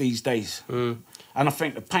techniques these days. And I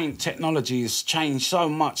think the paint technology has changed so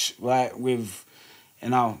much, like, with, you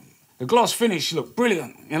know, the gloss finish looked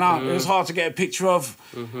brilliant. You know, it was hard to get a picture of.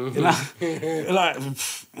 You know, it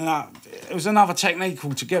was another technique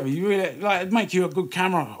altogether. You really like it'd make you a good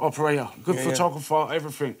camera operator, good photographer,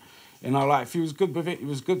 everything. You know, like if he was good with it, he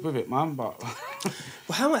was good with it, man. But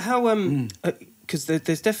well, how because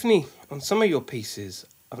there's definitely on some of your pieces,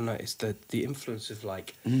 I've noticed the influence of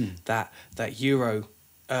like that Euro,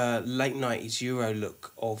 late 90s Euro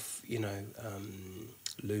look of, you know,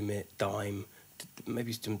 Lumit, Dime,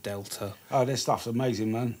 maybe some Delta. Oh, their stuff's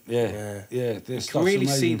amazing, man. Yeah. Their You stuff's can really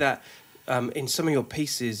amazing. see that in some of your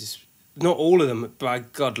pieces. Not all of them, but by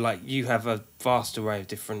God, like you have a vast array of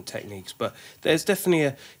different techniques. But there's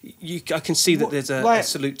definitely I can see that there's a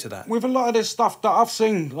salute to that. With a lot of this stuff that I've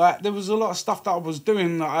seen, like there was a lot of stuff that I was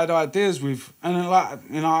doing that I had ideas with, and then, like,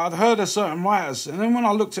 you know, I'd heard of certain writers, and then when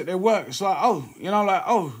I looked at their work, it's like, oh, you know, like,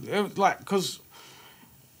 oh, it was like, because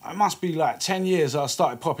it must be like 10 years I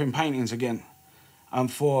started popping paintings again,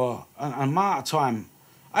 and for an amount of time,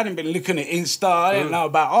 I hadn't been looking at Insta, I didn't know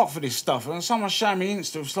about art for this stuff, and someone showed me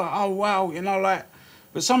Insta, it was like, oh wow, you know, like,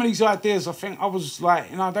 but some of these ideas, I think I was like,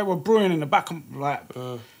 you know, they were brewing in the back of, like,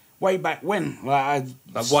 way back when. Like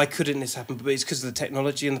why couldn't this happen? But it's because of the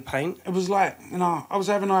technology and the paint? It was like, you know, I was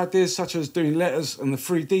having ideas such as doing letters and the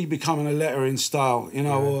 3D becoming a lettering style, you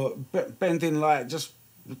know, or bending, like, just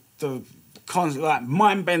the like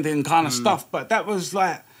mind-bending kind of stuff, but that was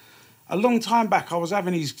like, a long time back, I was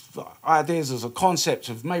having these ideas as a concept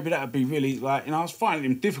of maybe that would be really, like, you know, I was finding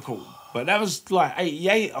them difficult. But that was, like,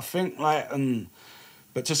 88, I think, like, and...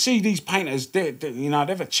 But to see these painters, you know,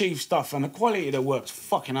 they've achieved stuff, and the quality of their work's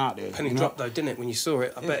fucking out there. Penny dropped, though, didn't it, when you saw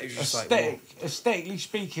it? I bet it was just like... Aesthetically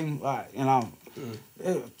speaking, like, you know,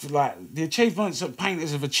 like, the achievements that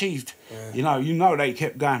painters have achieved, you know they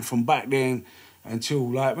kept going from back then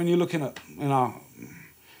until, like, when you're looking at, you know...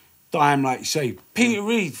 Dime, like you say, Peter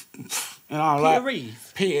Reed, you know,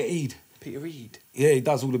 Peter Reed. Yeah, he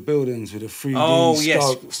does all the buildings with a 3D. Oh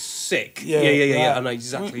yes, sick. Yeah. I know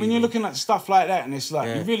exactly. When you're looking at stuff like that, and it's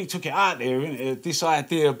like you really took it out there, isn't it? This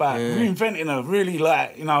idea about reinventing a really,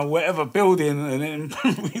 like, you know, whatever building, and then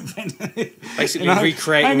reinventing it. Basically, you know?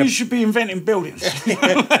 Recreating. Maybe you should be inventing buildings. You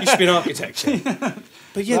should be an architecture.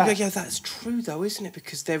 But yeah, that's true though, isn't it?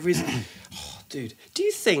 Because there is, dude. Do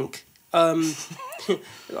you think? Do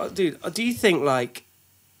you think, like,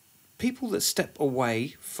 people that step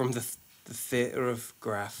away from the theatre of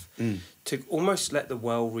Graff to almost let the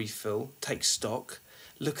well refill, take stock,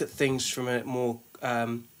 look at things from a more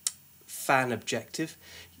fan objective,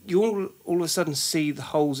 you all of a sudden see the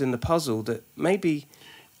holes in the puzzle that maybe...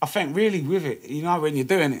 I think really with it, you know, when you're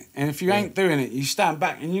doing it, and if you ain't doing it, you stand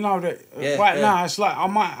back, and you know that now it's like, I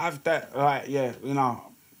might have that, like, you know...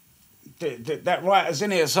 That writer's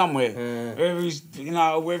in here somewhere. Whether he's, you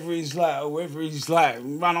know, whether he's like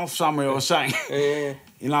run off somewhere or something.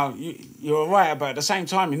 You know, you're a writer, but at the same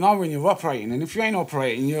time, you know when you're operating, and if you ain't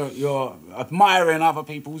operating, you're admiring other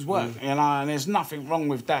people's work. You know, and there's nothing wrong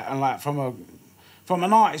with that. And like from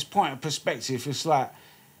an artist's point of perspective, it's like,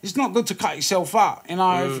 it's not good to cut yourself out. You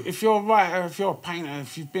know, if you're a writer, if you're a painter,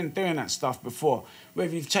 if you've been doing that stuff before,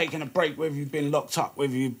 whether you've taken a break, whether you've been locked up,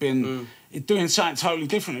 whether you've been you're doing something totally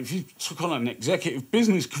different. If you took on an executive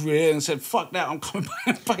business career and said, "Fuck that, I'm coming back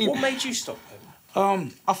and paint." What made you stop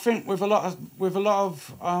him? I think with a lot of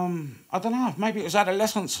I don't know, maybe it was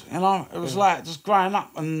adolescence. You know, it was like just growing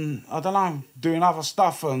up and I don't know, doing other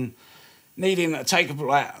stuff and needing to take a,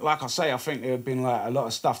 like I say, I think there had been like a lot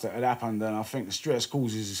of stuff that had happened, and I think the stress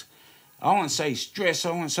causes. I won't say stress.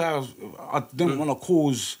 I won't say I didn't want to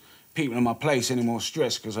cause people in my place any more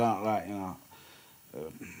stress because I like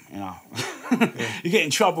you get in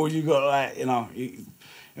trouble. You got like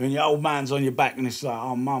when your old man's on your back and it's like,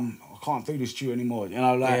 oh mum, I can't do this to you anymore. You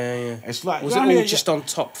know, like it's like was it all just on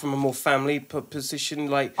top from a more family position?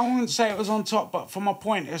 Like I wouldn't say it was on top, but from my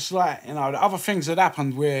point, it's like the other things that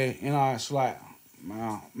happened where it's like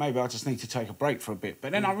well, maybe I just need to take a break for a bit.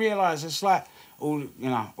 But then I realised it's like all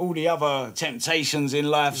the other temptations in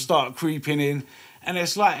life start creeping in. And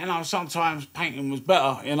it's like, sometimes painting was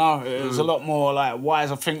better, it was a lot more like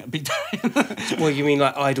wiser thing to be doing. Well, you mean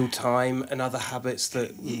like idle time and other habits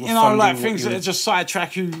that like things that just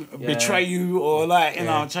sidetrack you, betray you, or like,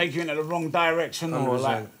 take you into the wrong direction, 100%. Or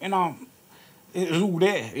like, it was all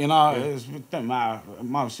there, it don't matter.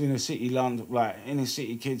 Most inner city London, like inner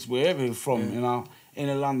city kids, wherever you're from,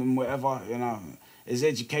 inner London, whatever, there's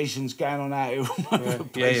educations going on out here all over the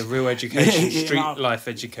place. Real education, street life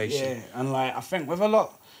education. Yeah, and like I think with a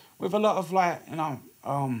lot of like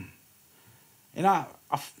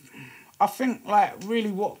I think like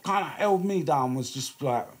really what kind of held me down was just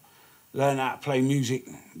like learning how to play music,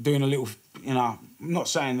 doing a little I'm not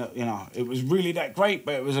saying that, you know, it was really that great,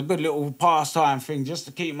 but it was a good little pastime thing just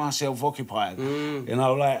to keep myself occupied. You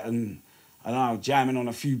know, like, and I don't know, jamming on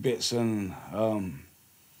a few bits and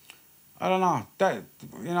I don't know, that,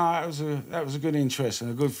 you know, that was a good interest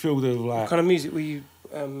and a good field of like. What kind of music were you?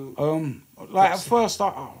 Like at first,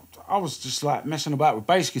 I was just like messing about with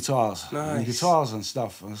bass guitars and Nice. guitars and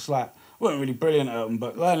stuff. And it's like, I wasn't really brilliant at them,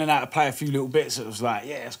 but learning how to play a few little bits, it was like,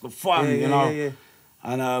 yeah, it's good fun, you know.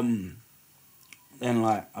 And then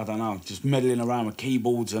like, I don't know, just meddling around with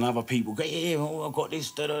keyboards and other people go, yeah, oh, I've got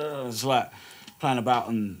this, da, da, da. It's like playing about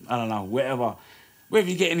and I don't know, whatever. Whether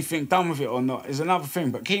you get anything done with it or not is another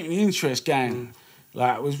thing, but keeping the interest going,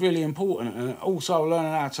 like, was really important. And also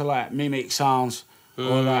learning how to like mimic sounds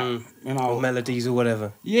or like, you know, Or melodies or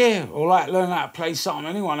whatever. yeah, or like learning how to play something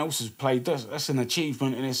anyone else has played. That's an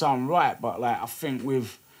achievement in its own right. But like, I think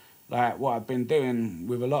with like what I've been doing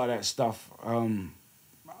with a lot of that stuff,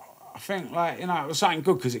 I think like, you know, it was something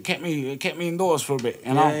good because it kept me indoors for a bit.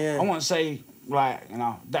 You know, Yeah. I wouldn't say like, you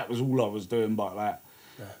know, that was all I was doing, but like,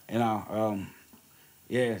 you know,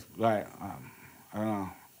 yeah, like I don't know.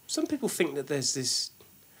 Some people think that there's this.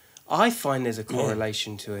 I find there's a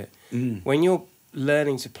correlation to it. When you're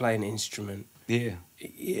learning to play an instrument, Yeah.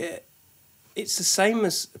 yeah, it's the same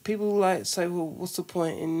as people like say, well, what's the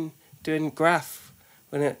point in doing graph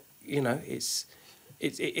when it, you know,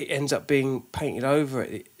 it ends up being painted over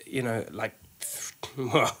it, you know, like,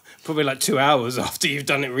 well, probably like 2 hours after you've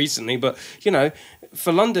done it recently. But, you know,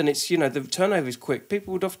 for London, it's, you know, the turnover is quick.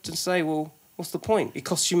 People would often say, well, what's the point? It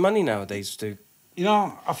costs you money nowadays to. You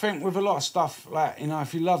know, I think with a lot of stuff, like, you know,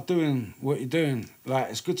 if you love doing what you're doing, like,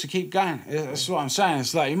 it's good to keep going. That's what I'm saying.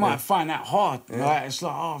 It's like, you might find that hard. Like, it's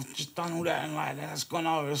like, oh, I've just done all that and, like, that's gone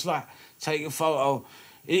over. It's like, take a photo.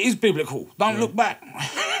 It is biblical. Don't look back.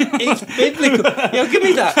 It's biblical. Yo, give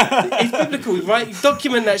me that. It's biblical, right? You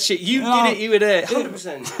document that shit. You did it, you were there.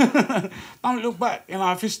 100%. Don't look back. You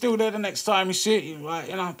know, if you're still there the next time you see it, you're like,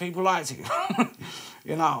 you know, people liked it.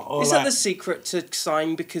 You know, or Is like, that the secret to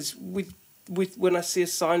sign? Because with when I see a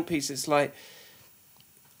sign piece, it's like,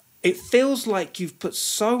 it feels like you've put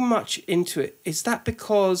so much into it. Is that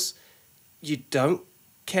because you don't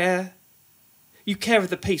care? You care of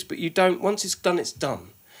the piece, but you don't. Once it's done, it's done.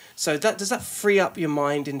 So does that free up your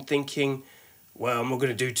mind in thinking, well, I'm not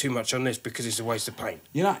going to do too much on this because it's a waste of paint?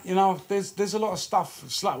 You know, there's a lot of stuff.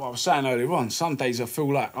 It's like what I was saying earlier on. Some days I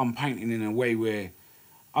feel like I'm painting in a way where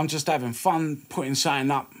I'm just having fun putting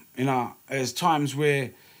something up. You know, there's times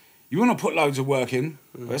where you want to put loads of work in,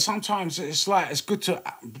 but sometimes it's like it's good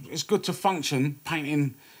to function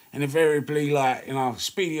painting in a variably like, you know,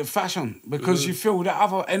 speedier fashion because you feel that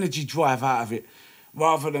other energy drive out of it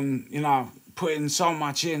rather than, you know, putting so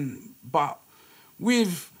much in. But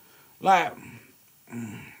with like,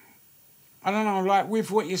 I don't know, like with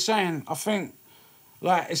what you're saying, I think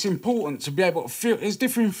like it's important to be able to feel. There's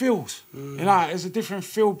different feels, you know. There's a different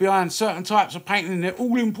feel behind certain types of painting. And they're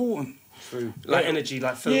all important. True. Like energy,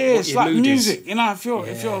 like feel Yeah, what it's your like mood music. is. You know,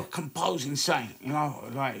 if you're composing something, you know,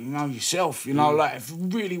 like, you know, yourself, you know, like if you're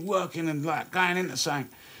really working and like going into something,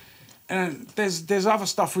 and there's other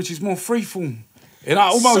stuff which is more freeform. You know,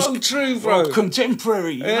 almost So true, bro.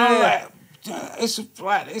 Contemporary. You know, like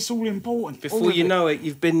it's all important. Before all of you it. know it,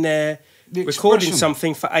 you've been there The recording expression.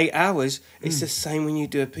 something for 8 hours. It's the same when you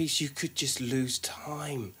do a piece. You could just lose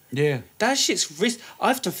time. Yeah. That shit's risk. I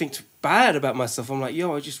have to think bad about myself. I'm like,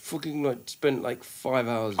 yo, I just fucking like spent like 5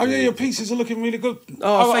 hours. Oh yeah, doing your it. pieces are looking really good.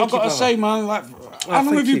 Oh, thank I've got you, to brother. say, man, like, how long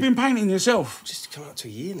thank have you you. been painting yourself? Just come up to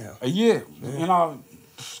a year now. A year. You know,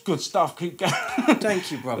 good stuff. Keep going.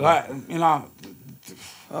 Thank you, brother. Like, you know,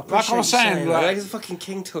 I like appreciate I was you saying, like, like, it's a fucking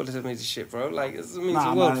king told us me this shit, bro. Like, it means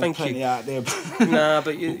nah, the world. man, Thank there's plenty you. out there. Nah,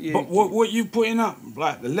 but you But what you putting up,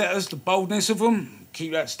 like the letters, the boldness of them,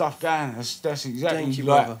 keep that stuff going. That's exactly Thank you,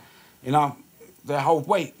 like, brother. you know, their whole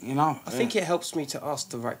weight. You know, I think it helps me to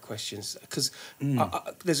ask the right questions because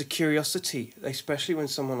there's a curiosity, especially when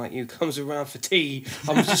someone like you comes around for tea.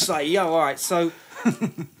 I'm just like, yo, all right, so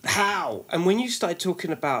how? And when you started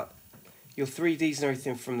talking about your 3Ds and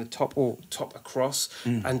everything from the top across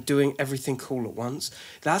and doing everything cool at once,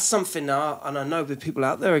 that's something now, and I know the people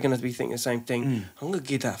out there are going to be thinking the same thing. I'm going to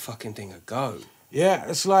give that fucking thing a go. Yeah,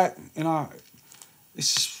 it's like, you know,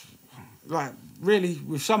 it's like really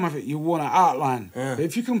with some of it you want to outline. Yeah. But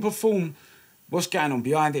if you can perform what's going on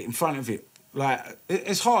behind it, in front of it, like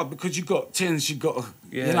it's hard because you've got tins, you've got,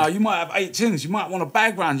 you know, you might have 8 tins, you might want a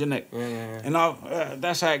bag round your neck. You know,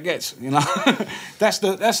 that's how it gets. You know, that's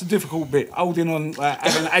the difficult bit, holding on, like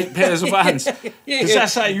having 8 pairs of hands. Because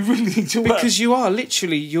that's how you really need to work. Because you're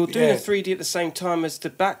doing Yeah. a 3D at the same time as the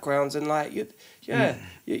backgrounds, and like Yeah,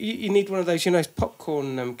 you need one of those, you know,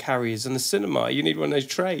 popcorn carriers in the cinema. You need one of those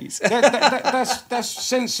trays. That's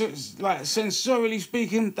sensorily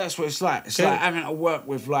speaking, that's what it's like. It's like having to work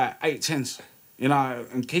with like 8 tens, you know,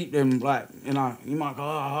 and keep them like, you know, you might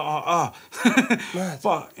go,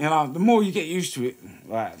 but, you know, the more you get used to it,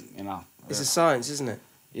 like, you know. It's a science, isn't it?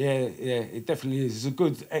 Yeah, it definitely is. It's a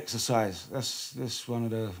good exercise. That's one of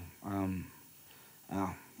the,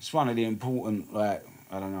 it's one of the important, like,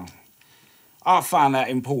 I don't know. I find that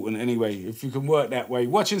important anyway. If you can work that way,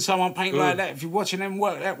 watching someone paint like that, if you're watching them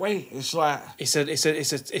work that way, it's like it's you know,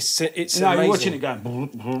 amazing. you're watching it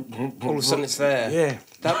going. All of a sudden, it's there. Yeah,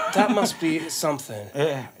 that must be something.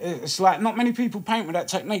 Yeah, it's like not many people paint with that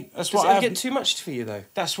technique. That's Does what it get too much for you though?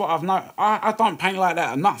 That's what I've known. I don't paint like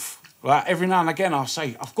that enough. Like every now and again, I'll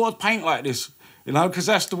say I've got to paint like this, you know, because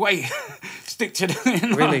that's the way. Stick to the. You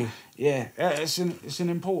know? Really? Yeah, it's an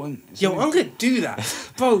important. I'm gonna do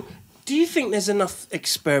that, bro. Do you think there's enough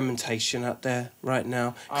experimentation out there right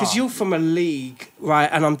now? Because you're from a league, right?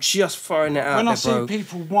 And I'm just throwing it out when there, I see bro.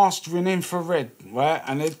 people mastering infrared, right,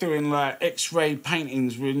 and they're doing like X-ray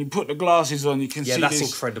paintings, when you put the glasses on, you can see that's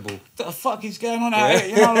this. incredible. What the fuck is going on out here?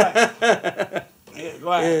 You know,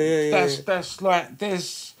 like, that's like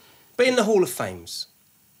there's. But in the Hall of Fames,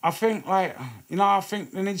 I think, like, you know, I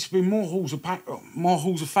think there needs to be more halls of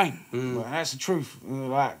fame. Like, that's the truth.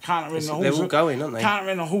 Like, countering the halls. They're all going, aren't they?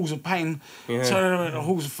 Countering the halls of pain, turning them into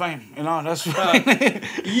halls of fame. You know, that's right.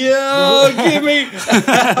 Yo, give me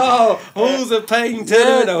halls of pain, turn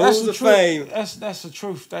them into halls of fame. That's the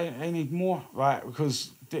truth. They need more, right? Because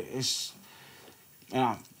it's, you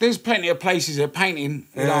know, there's plenty of places they're painting,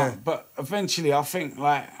 you know, but eventually, I think,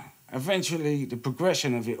 like, the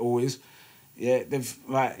progression of it all is. Yeah, they've,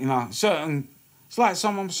 like, you know, certain... It's like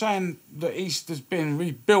someone saying the East has been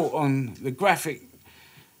rebuilt on the graphic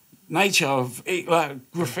nature of it,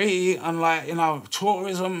 like, graffiti and, like, you know,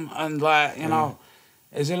 tourism and, like, you know,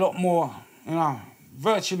 there's a lot more, you know,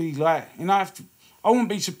 virtually, like, you know, I wouldn't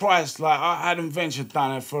be surprised, like, I hadn't ventured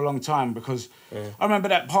down there for a long time because I remember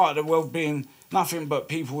that part of the world being nothing but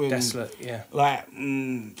people in... Desolate, like,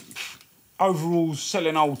 overalls,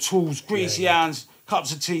 selling old tools, greasy hands,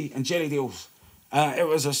 cups of tea and jelly deals. It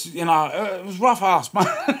was it was rough ass, man.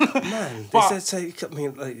 Man, But- I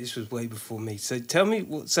mean, like, this was way before me. So tell me,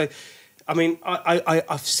 I mean,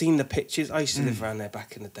 I've seen the pictures. I used to live around there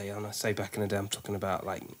back in the day. And I say back in the day, I'm talking about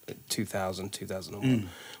like 2000, 2001,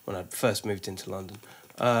 when I first moved into London.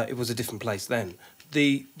 It was a different place then.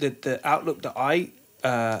 The outlook that I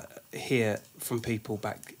hear from people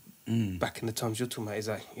back in the times you're talking about is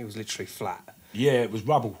that it was literally flat. Yeah, it was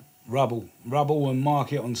rubble and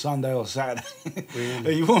market on Sunday or Saturday.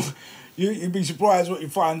 Really? You'd be surprised what you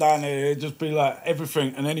find down there. It'd just be like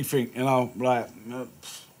everything and anything, you know. Like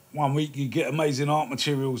 1 week you get amazing art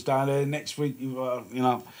materials down there. Next week you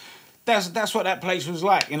know, that's what that place was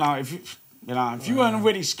like. You know, if you weren't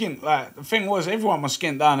already skint, like the thing was everyone was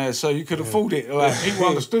skint down there, so you could afford it. Like people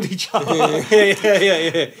understood each other.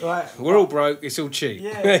 yeah. Like, We're all broke. It's all cheap.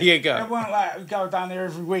 Yeah, there you go. It weren't like we go down there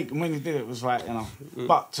every week, and when you did it was like, you know.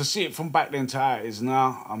 But to see it from back then to how it is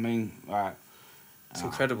now, I mean, like, It's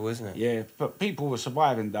incredible, isn't it? yeah. But people were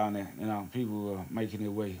surviving down there, you know. People were making their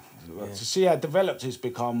way. To see how developed it's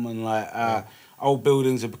become, and like old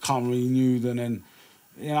buildings have become renewed, and then.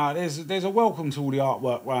 You know, there's a welcome to all the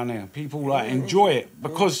artwork around there. People like enjoy it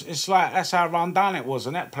because it's like that's how run down it was,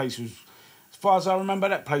 and that place was, as far as I remember,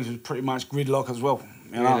 that place was pretty much gridlock as well.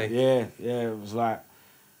 You know, Really? yeah. It was like,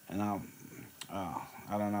 you know,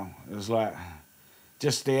 I don't know. It was like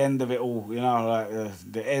just the end of it all. You know, like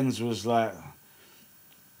the ends was like,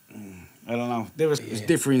 I don't know. There was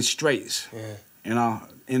differing straits. Yeah. You know,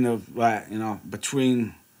 in the like, you know,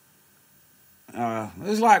 between. It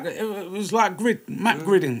was like map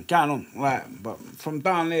gridding going on, like, but from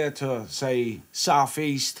down there to say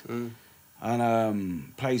southeast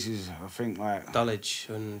and places I think like Dulwich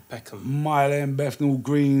and Peckham, Mile End, Bethnal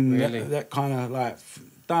Green, Really? that kind of like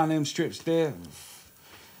down them strips there.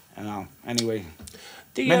 You know, anyway,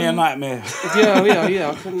 many a nightmare.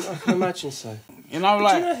 yeah. I can imagine so. You know, But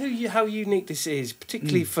like do you know how unique this is,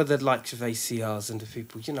 particularly for the likes of ACRs and the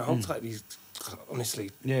people, you know, hold tight these,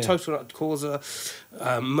 honestly, Total Causa,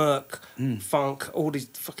 Merc, Funk, all these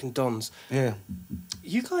fucking dons. Yeah.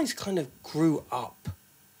 You guys kind of grew up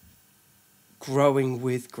growing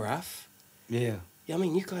with Graff. Yeah. Yeah, I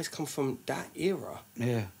mean, you guys come from that era.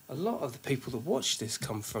 Yeah. A lot of the people that watch the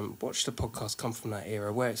podcast come from that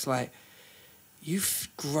era where it's like, you've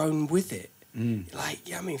grown with it. Like,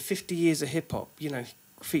 yeah, I mean, 50 years of hip hop, you know,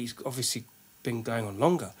 graffiti's obviously been going on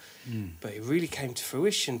longer. But it really came to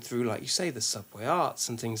fruition through, like you say, the subway arts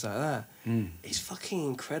and things like that. It's fucking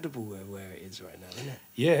incredible where it is right now, isn't it?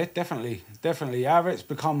 Yeah, definitely. How it's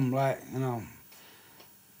become like, you know,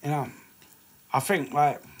 I think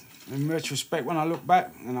like in retrospect when I look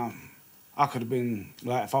back, you know, I could have been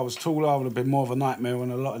like, if I was taller, I would have been more of a nightmare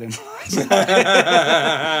on a lot of them.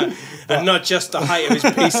 And not just the height of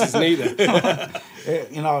his pieces neither.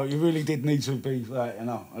 You know, you really did need to be like, you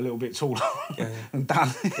know, a little bit taller and done.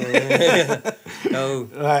 No.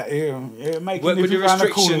 Like, yeah, making Work with your around the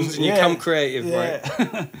restrictions corners. and you come creative,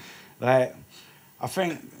 right? Like, I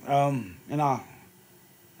think, you know,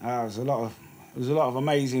 there was a lot of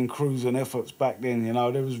amazing crews and efforts back then. You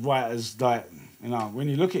know, there was writers like, you know, when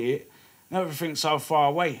you look at it, everything's so far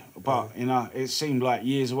away, but you know, it seemed like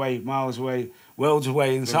years away, miles away, worlds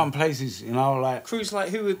away in some places. You know, like crews like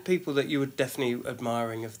who were people that you were definitely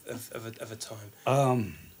admiring of a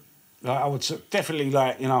time? like I would definitely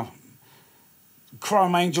like, you know,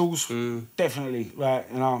 Chrome Angels, definitely like,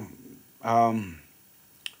 you know,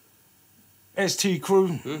 ST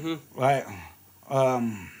Crew, like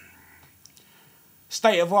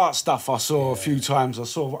state of art stuff. I saw a few times. I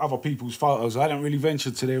saw other people's photos. I didn't really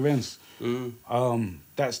venture to their ends.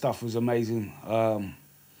 That stuff was amazing.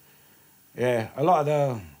 Yeah, a lot of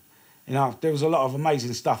the, you know, there was a lot of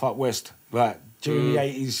amazing stuff up west. Like during the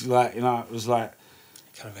 80s, like, you know, it was like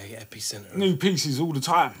kind of a epicenter. New pieces all the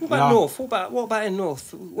time. What about North? What about in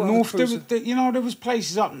North? North, there was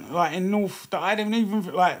places up like in North that I didn't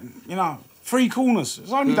even like. You know, Three Corners.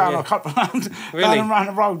 It's only down a couple down around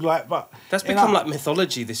the road, like. But that's become like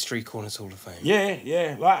mythology. This Three Corners Hall of Fame.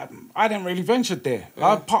 Yeah. Like I didn't really venture there.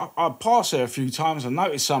 I'd pass there a few times and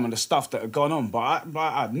noticed some of the stuff that had gone on, but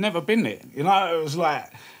I'd never been there. You know, it was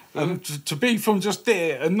like. And to be from just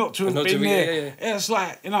there and not to have been there, it's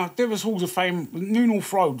like, you know, there was Halls of Fame. New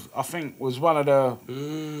North Road, I think, was one of the...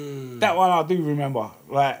 That one I do remember,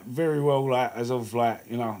 like, very well, like, as of, like,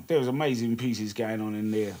 you know, there was amazing pieces going on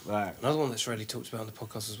in there. Like another one that's really talked about on the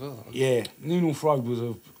podcast as well. Yeah, New North Road was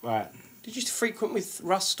a, like... Did you frequent with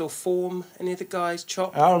Rust or Form, any of the guys,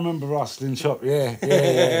 Chop? I remember Rust and Chop, yeah.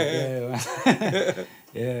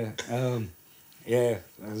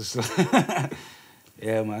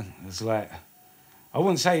 Yeah, man. It's like, I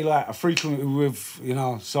wouldn't say like I frequently with, you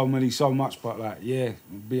know, so much, but like, yeah,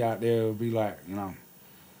 be out there, be like, you know,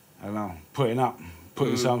 I don't know,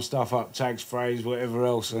 putting some stuff up, tags, phrase, whatever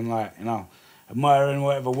else, and like, you know, admiring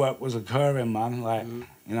whatever work was occurring, man. Like,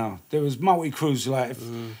 you know, there was multi-crews, like,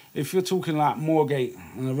 if you're talking like Moorgate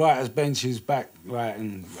and the writers' benches back, like,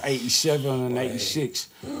 in 87 and 86,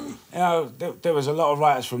 you know, there was a lot of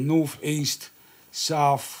writers from North, East,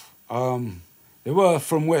 South, they were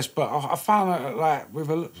from West, but I found that, like, with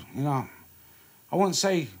a, you know, I wouldn't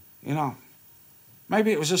say, you know,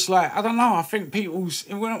 maybe it was just like, I don't know, I think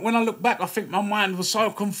when I look back, I think my mind was so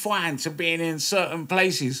confined to being in certain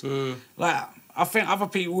places. Like, I think other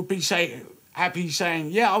people would be happy saying,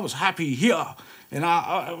 yeah, I was happy here. And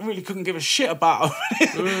I really couldn't give a shit about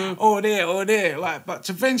or there. Like, but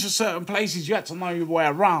to venture certain places, you had to know your way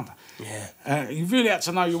around. Yeah. You really had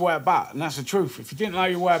to know your way about, and that's the truth. If you didn't know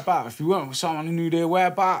your way about, if you weren't with someone who knew their way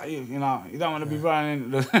about, you know, you don't want to be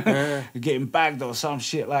running into getting bagged or some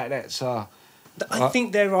shit like that. So I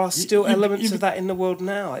think there are still elements of that in the world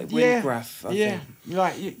now. At Graff, I think.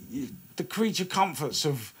 Like the creature comforts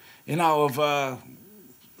of, you know, of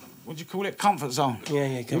what do you call it? Comfort zone.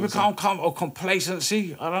 Yeah. You become or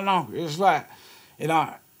complacency. I don't know. It's like, you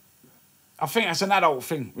know, I think that's an adult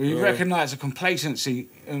thing. You recognise a complacency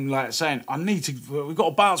and like saying, we've got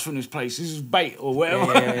to bounce from this place. This is bait or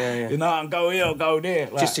whatever. Yeah. You know, and go here or go there.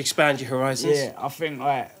 Like, just to expand your horizons. Yeah, I think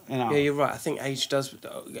like, you know. Yeah, you're right. I think age does.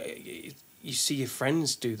 You see your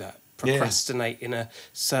friends do that. Procrastinate in a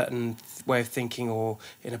certain way of thinking or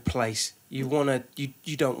in a place. You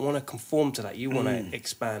don't want to conform to that. You want to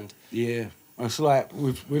expand. Yeah, it's like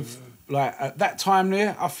with like at that time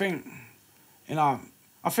there. I think, you know,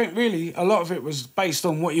 I think really a lot of it was based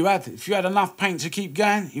on what you had. If you had enough paint to keep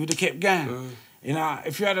going, you would have kept going. You know,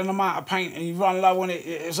 if you had an amount of paint and you run low on it,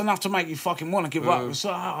 it's enough to make you fucking want to give up. It's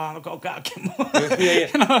like, I've got to get more. You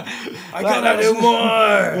know? I like, got to do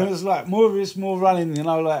more. It was like more risk, more running, you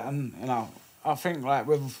know, like, and, you know, I think like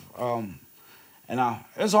with, you know,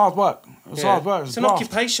 it was hard work. It was hard work. It's an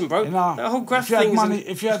occupation, bro. You know, that whole graph thing.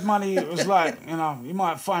 If you had money, it was like, you know, you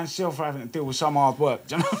might find yourself having to deal with some hard work.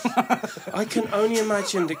 Do you know? I can only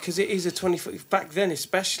imagine that because it is a 20 back then,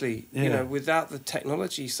 especially, you know, without the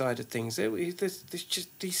technology side of things, there's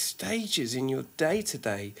just these stages in your day to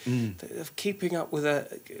day of keeping up with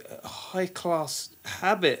a high class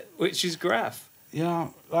habit, which is graph. You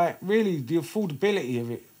know, like really the affordability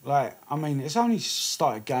of it. like, I mean, it's only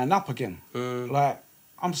started going up again. Like,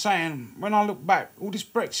 I'm saying, when I look back, all this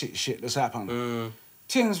Brexit shit that's happened,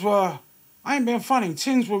 tins were, I ain't being funny,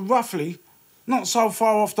 tins were roughly not so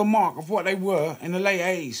far off the mark of what they were in the late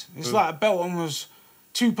 80s. It's like a Belton was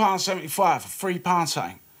 £2.75 for £3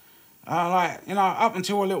 something. Like, you know, up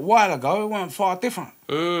until a little while ago, it weren't far different.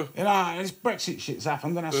 You know, this Brexit shit's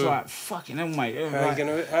happened, and it's like, fucking hell, mate.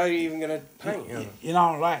 How are you even going to paint? You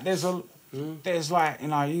know, like, there's like, you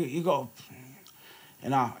know, you got, you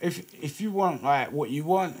know, if you want, like, what you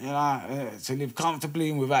want, you know, to live comfortably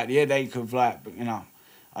and without the headache of, like, you know,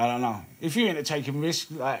 I don't know. If you're into taking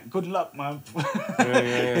risks, like, good luck, man. You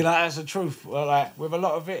know, that's the truth. Well, like, with a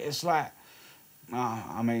lot of it, it's like,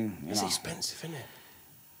 I mean, you it's know, expensive, isn't it?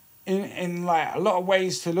 In like a lot of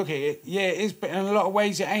ways to look at it, yeah, it is, but in a lot of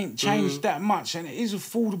ways it ain't changed that much, and it is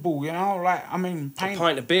affordable, you know. Like, I mean, a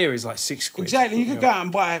pint of beer is like £6. Exactly, you could go out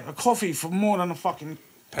and buy a coffee for more than a fucking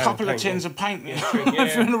couple of tins of paint if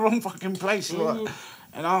you're in the wrong fucking place. Like,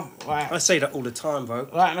 you know, like, I say that all the time, bro.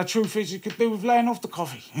 Like, and the truth is, you could do with laying off the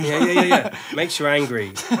coffee. Yeah. Makes you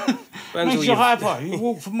angry. Makes you hyper. You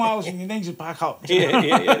walk for miles and your knees are back up.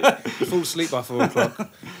 Yeah. You fall asleep by 4 o'clock.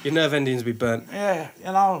 Your nerve endings will be burnt. Yeah, you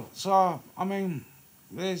know. So I mean,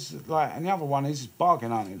 there's like, and the other one is bargain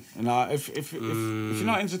hunting. You know, if you're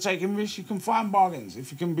not into taking risks, you can find bargains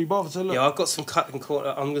if you can be bothered to look. Yeah, I've got some cutting corner.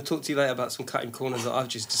 I'm going to talk to you later about some cutting corners that I've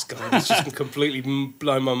just discovered. It's just completely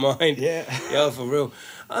blown my mind. Yeah, for real.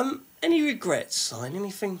 Any regrets, Sine?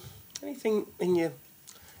 Anything in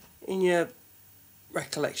your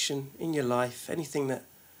recollection in your life? Anything that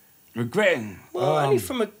regretting? Well, only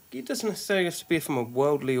from it doesn't necessarily have to be from a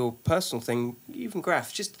worldly or personal thing. Even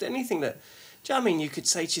Graff, just anything that. Do you know what I mean? You could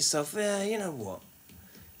say to yourself, yeah, you know what?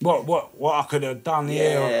 What I could have done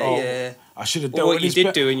here, or I should have dealt with this. What you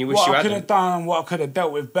did do and you wish you hadn't. What I could have done and what I could have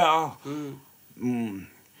dealt with better.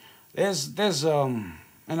 There's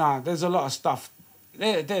you know, there's a lot of stuff.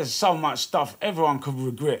 There's so much stuff everyone could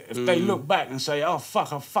regret if they look back and say, oh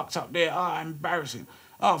fuck, I fucked up there. Oh, embarrassing.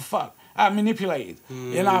 Oh fuck, I manipulated.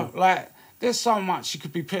 You know, like, there's so much you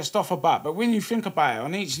could be pissed off about, but when you think about it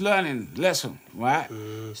on each learning lesson, right,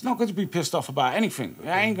 it's not good to be pissed off about anything. It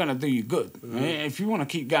ain't gonna do you good. If you want to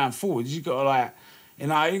keep going forward, you gotta, like, you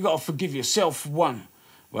know, you gotta forgive yourself for one,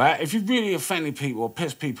 right? If you really offended people or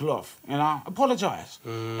pissed people off, you know, apologise.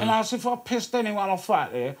 You know, so if I pissed anyone off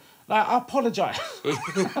out there, like, I apologise.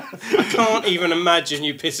 I can't even imagine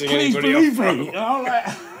you pissing Please anybody believe off. me, you know,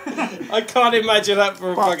 like. I can't imagine that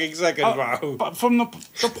for a fucking second, bro. But from the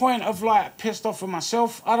point of, like, pissed off with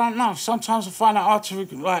myself, I don't know. Sometimes I find it hard to,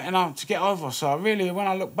 like, you know, to get over. So really, when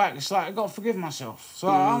I look back, it's like I got to forgive myself. So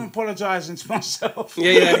I'm apologising to myself.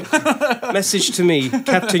 Yeah. Message to me,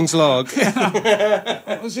 Captain's log.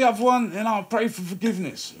 What's the other one? You know, pray for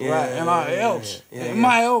forgiveness. Right? You know, it helps. It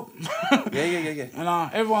might help. Yeah. You know,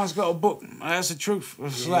 everyone's got a book. That's the truth.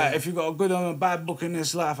 It's like, if you got a good and a bad book in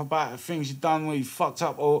this life about things you've done where you fucked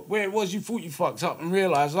up, or where it was you thought you fucked up and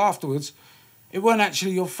realised afterwards it wasn't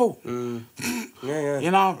actually your fault. You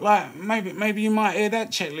know, like, maybe you might hear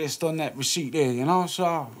that checklist on that receipt there, you know.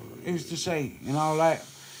 So who's to say, you know, like,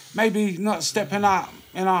 maybe not stepping out,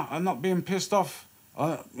 you know, and not being pissed off,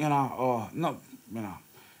 or, you know, or not, you know.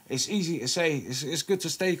 It's easy to say. It's good to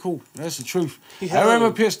stay cool. That's the truth.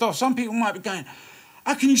 However pissed off, some people might be going,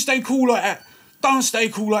 how can you stay cool like that? Don't stay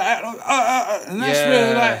cool like that. And that's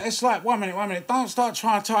really, like, it's like, one minute. Don't start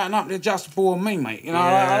trying to tighten up the adjustable on me, mate. You know,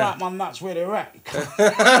 I like my nuts where they're at.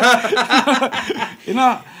 You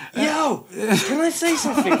know? Yo, can I say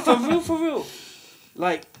something? For real.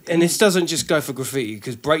 Like, and this doesn't just go for graffiti,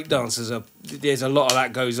 because breakdancers there's a lot of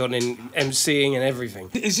that goes on in MCing and everything.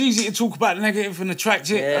 It's easy to talk about the negative and attract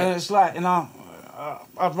it. It's like, you know,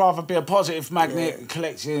 I'd rather be a positive magnet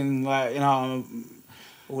collecting, like, you know,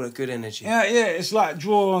 all the good energy. Yeah, it's like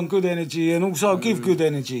draw on good energy and also give good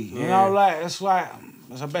energy. You know, like, it's like,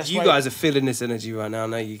 it's the best way. You guys are feeling this energy right now. I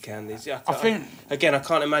know you can. I think, again, I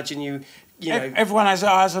can't imagine you know. Everyone has their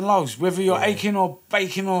highs and lows, whether you're aching or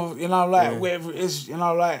baking or, you know, like, whatever it is, you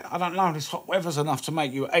know, like, I don't know, this hot weather's enough to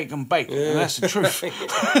make you ache and bake, and that's the truth.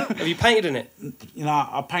 Have you painted in it? You know,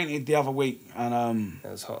 I painted the other week, and it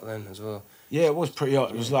was hot then as well. Yeah, it was pretty hot.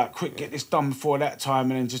 It was like, quick, get this done before that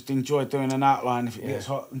time, and then just enjoy doing an outline if it gets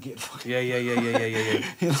hot and get fucking... Yeah. You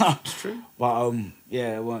know? It's true. But,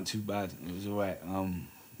 yeah, it wasn't too bad. It was all right.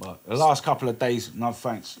 But the last couple of days, no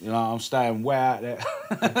thanks. You know, I'm staying way out there.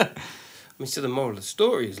 mean, so the moral of the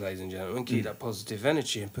story is, ladies and gentlemen, keep that positive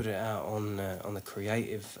energy and put it out on the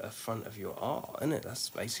creative front of your art, isn't it? That's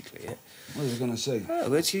basically it. What was I going to say? Oh,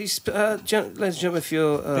 ladies and gentlemen, if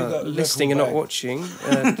you're listening and not bag. watching,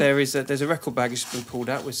 there's a record bag that's been pulled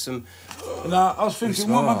out with some... No, I was thinking,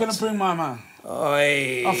 what am I going to bring, my man?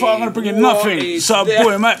 Oi, I thought I'm going to bring him nothing, so I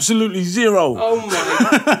brought him absolutely zero. Oh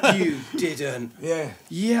my, you didn't. Yeah.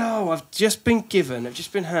 Yo, I've just been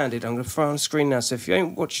handed, I'm going to throw on the screen now, so if you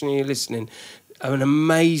ain't watching and you're listening, an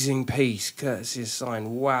amazing piece, courtesy of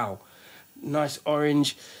Sine. Wow. Nice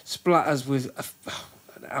orange, splatters with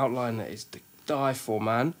an outline that is to die for,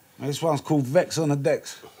 man. This one's called Vex on the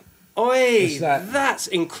Decks. Oi, that's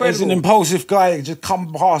incredible. There's an impulsive guy who just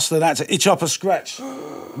come past and had to itch up a scratch.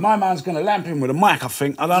 My man's going to lamp him with a mic, I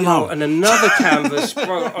think. I don't know. And another canvas,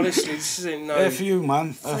 bro. Honestly, this isn't no... There for you,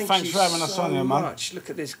 man. Thanks for having us on here, man. Much. Look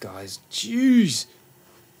at this, guys. Jeez.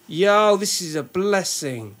 Yo, this is a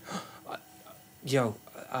blessing. Yo,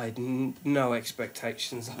 I had no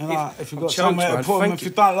expectations. If you've got somewhere to put them, if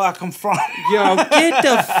you don't like them from. Yo, get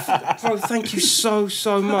the... Bro, thank you so,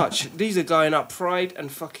 so much. These are going up pride and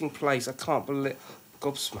fucking place. I can't believe...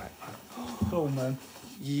 Gobsmacked. Cool, man.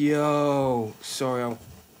 Yo, sorry, I'm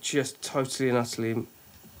just totally and utterly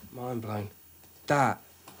mind blown. That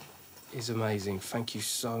is amazing. Thank you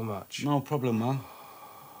so much. No problem, man.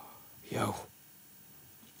 Yo.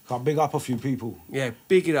 Can't big up a few people. Yeah,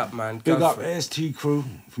 big it up, man. Big Go up for it. ST crew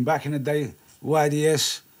from back in the day.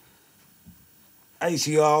 YDS.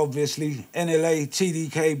 ACR, obviously. NLA,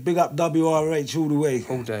 TDK. Big up WRH all the way.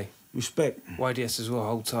 All day. Respect. YDS as well,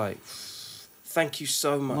 hold tight. Thank you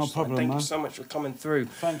so much. No problem, Thank man. you so much for coming through.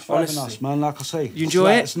 Thanks for having us, man. Like I say, You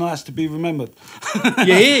enjoy it? It's nice to be remembered.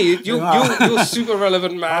 You're super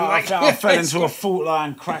relevant, man. I fell into a fault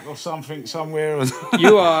line crack or something somewhere.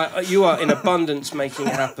 You are in abundance making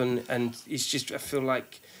it happen, and it's just, I feel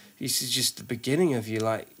like this is just the beginning of you.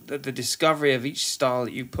 Like the discovery of each style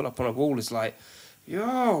that you put up on a wall is like,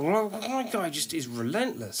 yo, my guy just is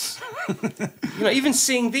relentless. Even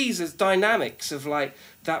seeing these as dynamics of like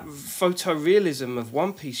that photorealism of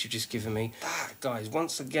one piece you've just given me. That, guys,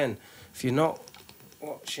 once again, if you're not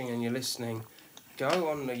watching and you're listening, go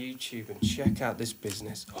on the YouTube and check out this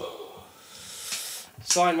business.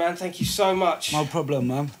 Sine, man, thank you so much. No problem,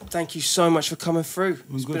 man. Thank you so much for coming through.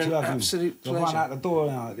 It's been an absolute pleasure. I'll run out the door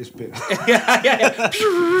now at this bit. Yeah.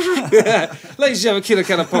 Ladies and gentlemen, Killa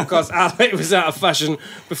Kela podcast. Out like it was out of fashion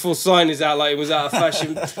before Sine is out like it was out of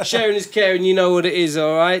fashion. Sharing is caring, you know what it is,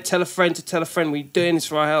 all right? Tell a friend to tell a friend. We're doing this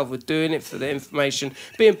for our health. We're doing it for the information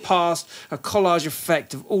being passed, a collage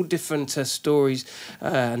effect of all different stories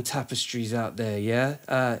and tapestries out there,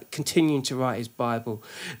 yeah? Continuing to write his Bible.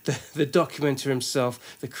 The documenter himself,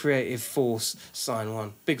 the creative force, Sine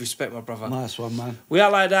One. Big respect, my brother. Nice one, man. We are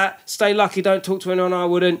like that. Stay lucky. Don't talk to anyone I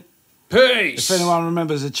wouldn't. Peace. If anyone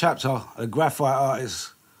remembers a chapter, a graphite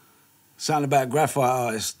artist, something about graphite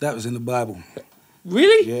artists, that was in the Bible.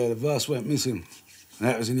 Really? Yeah, the verse went missing. And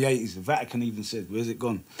that was in the 80s. The Vatican even said, where's it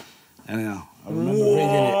gone? And I remember reading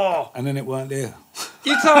it, and then it weren't there.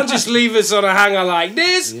 You can't just leave us on a hanger like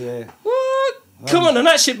this. Yeah. What? Come on, and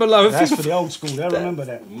that shit below. That's for the old school. They remember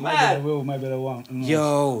that. Maybe Mad. they will, maybe they won't.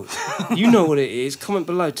 Yo, you know what it is. Comment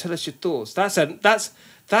below. Tell us your thoughts. That's a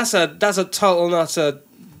total and utter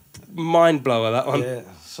mind blower. That one. Yeah,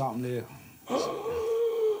 something there.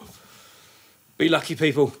 Be lucky,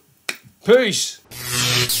 people. Peace.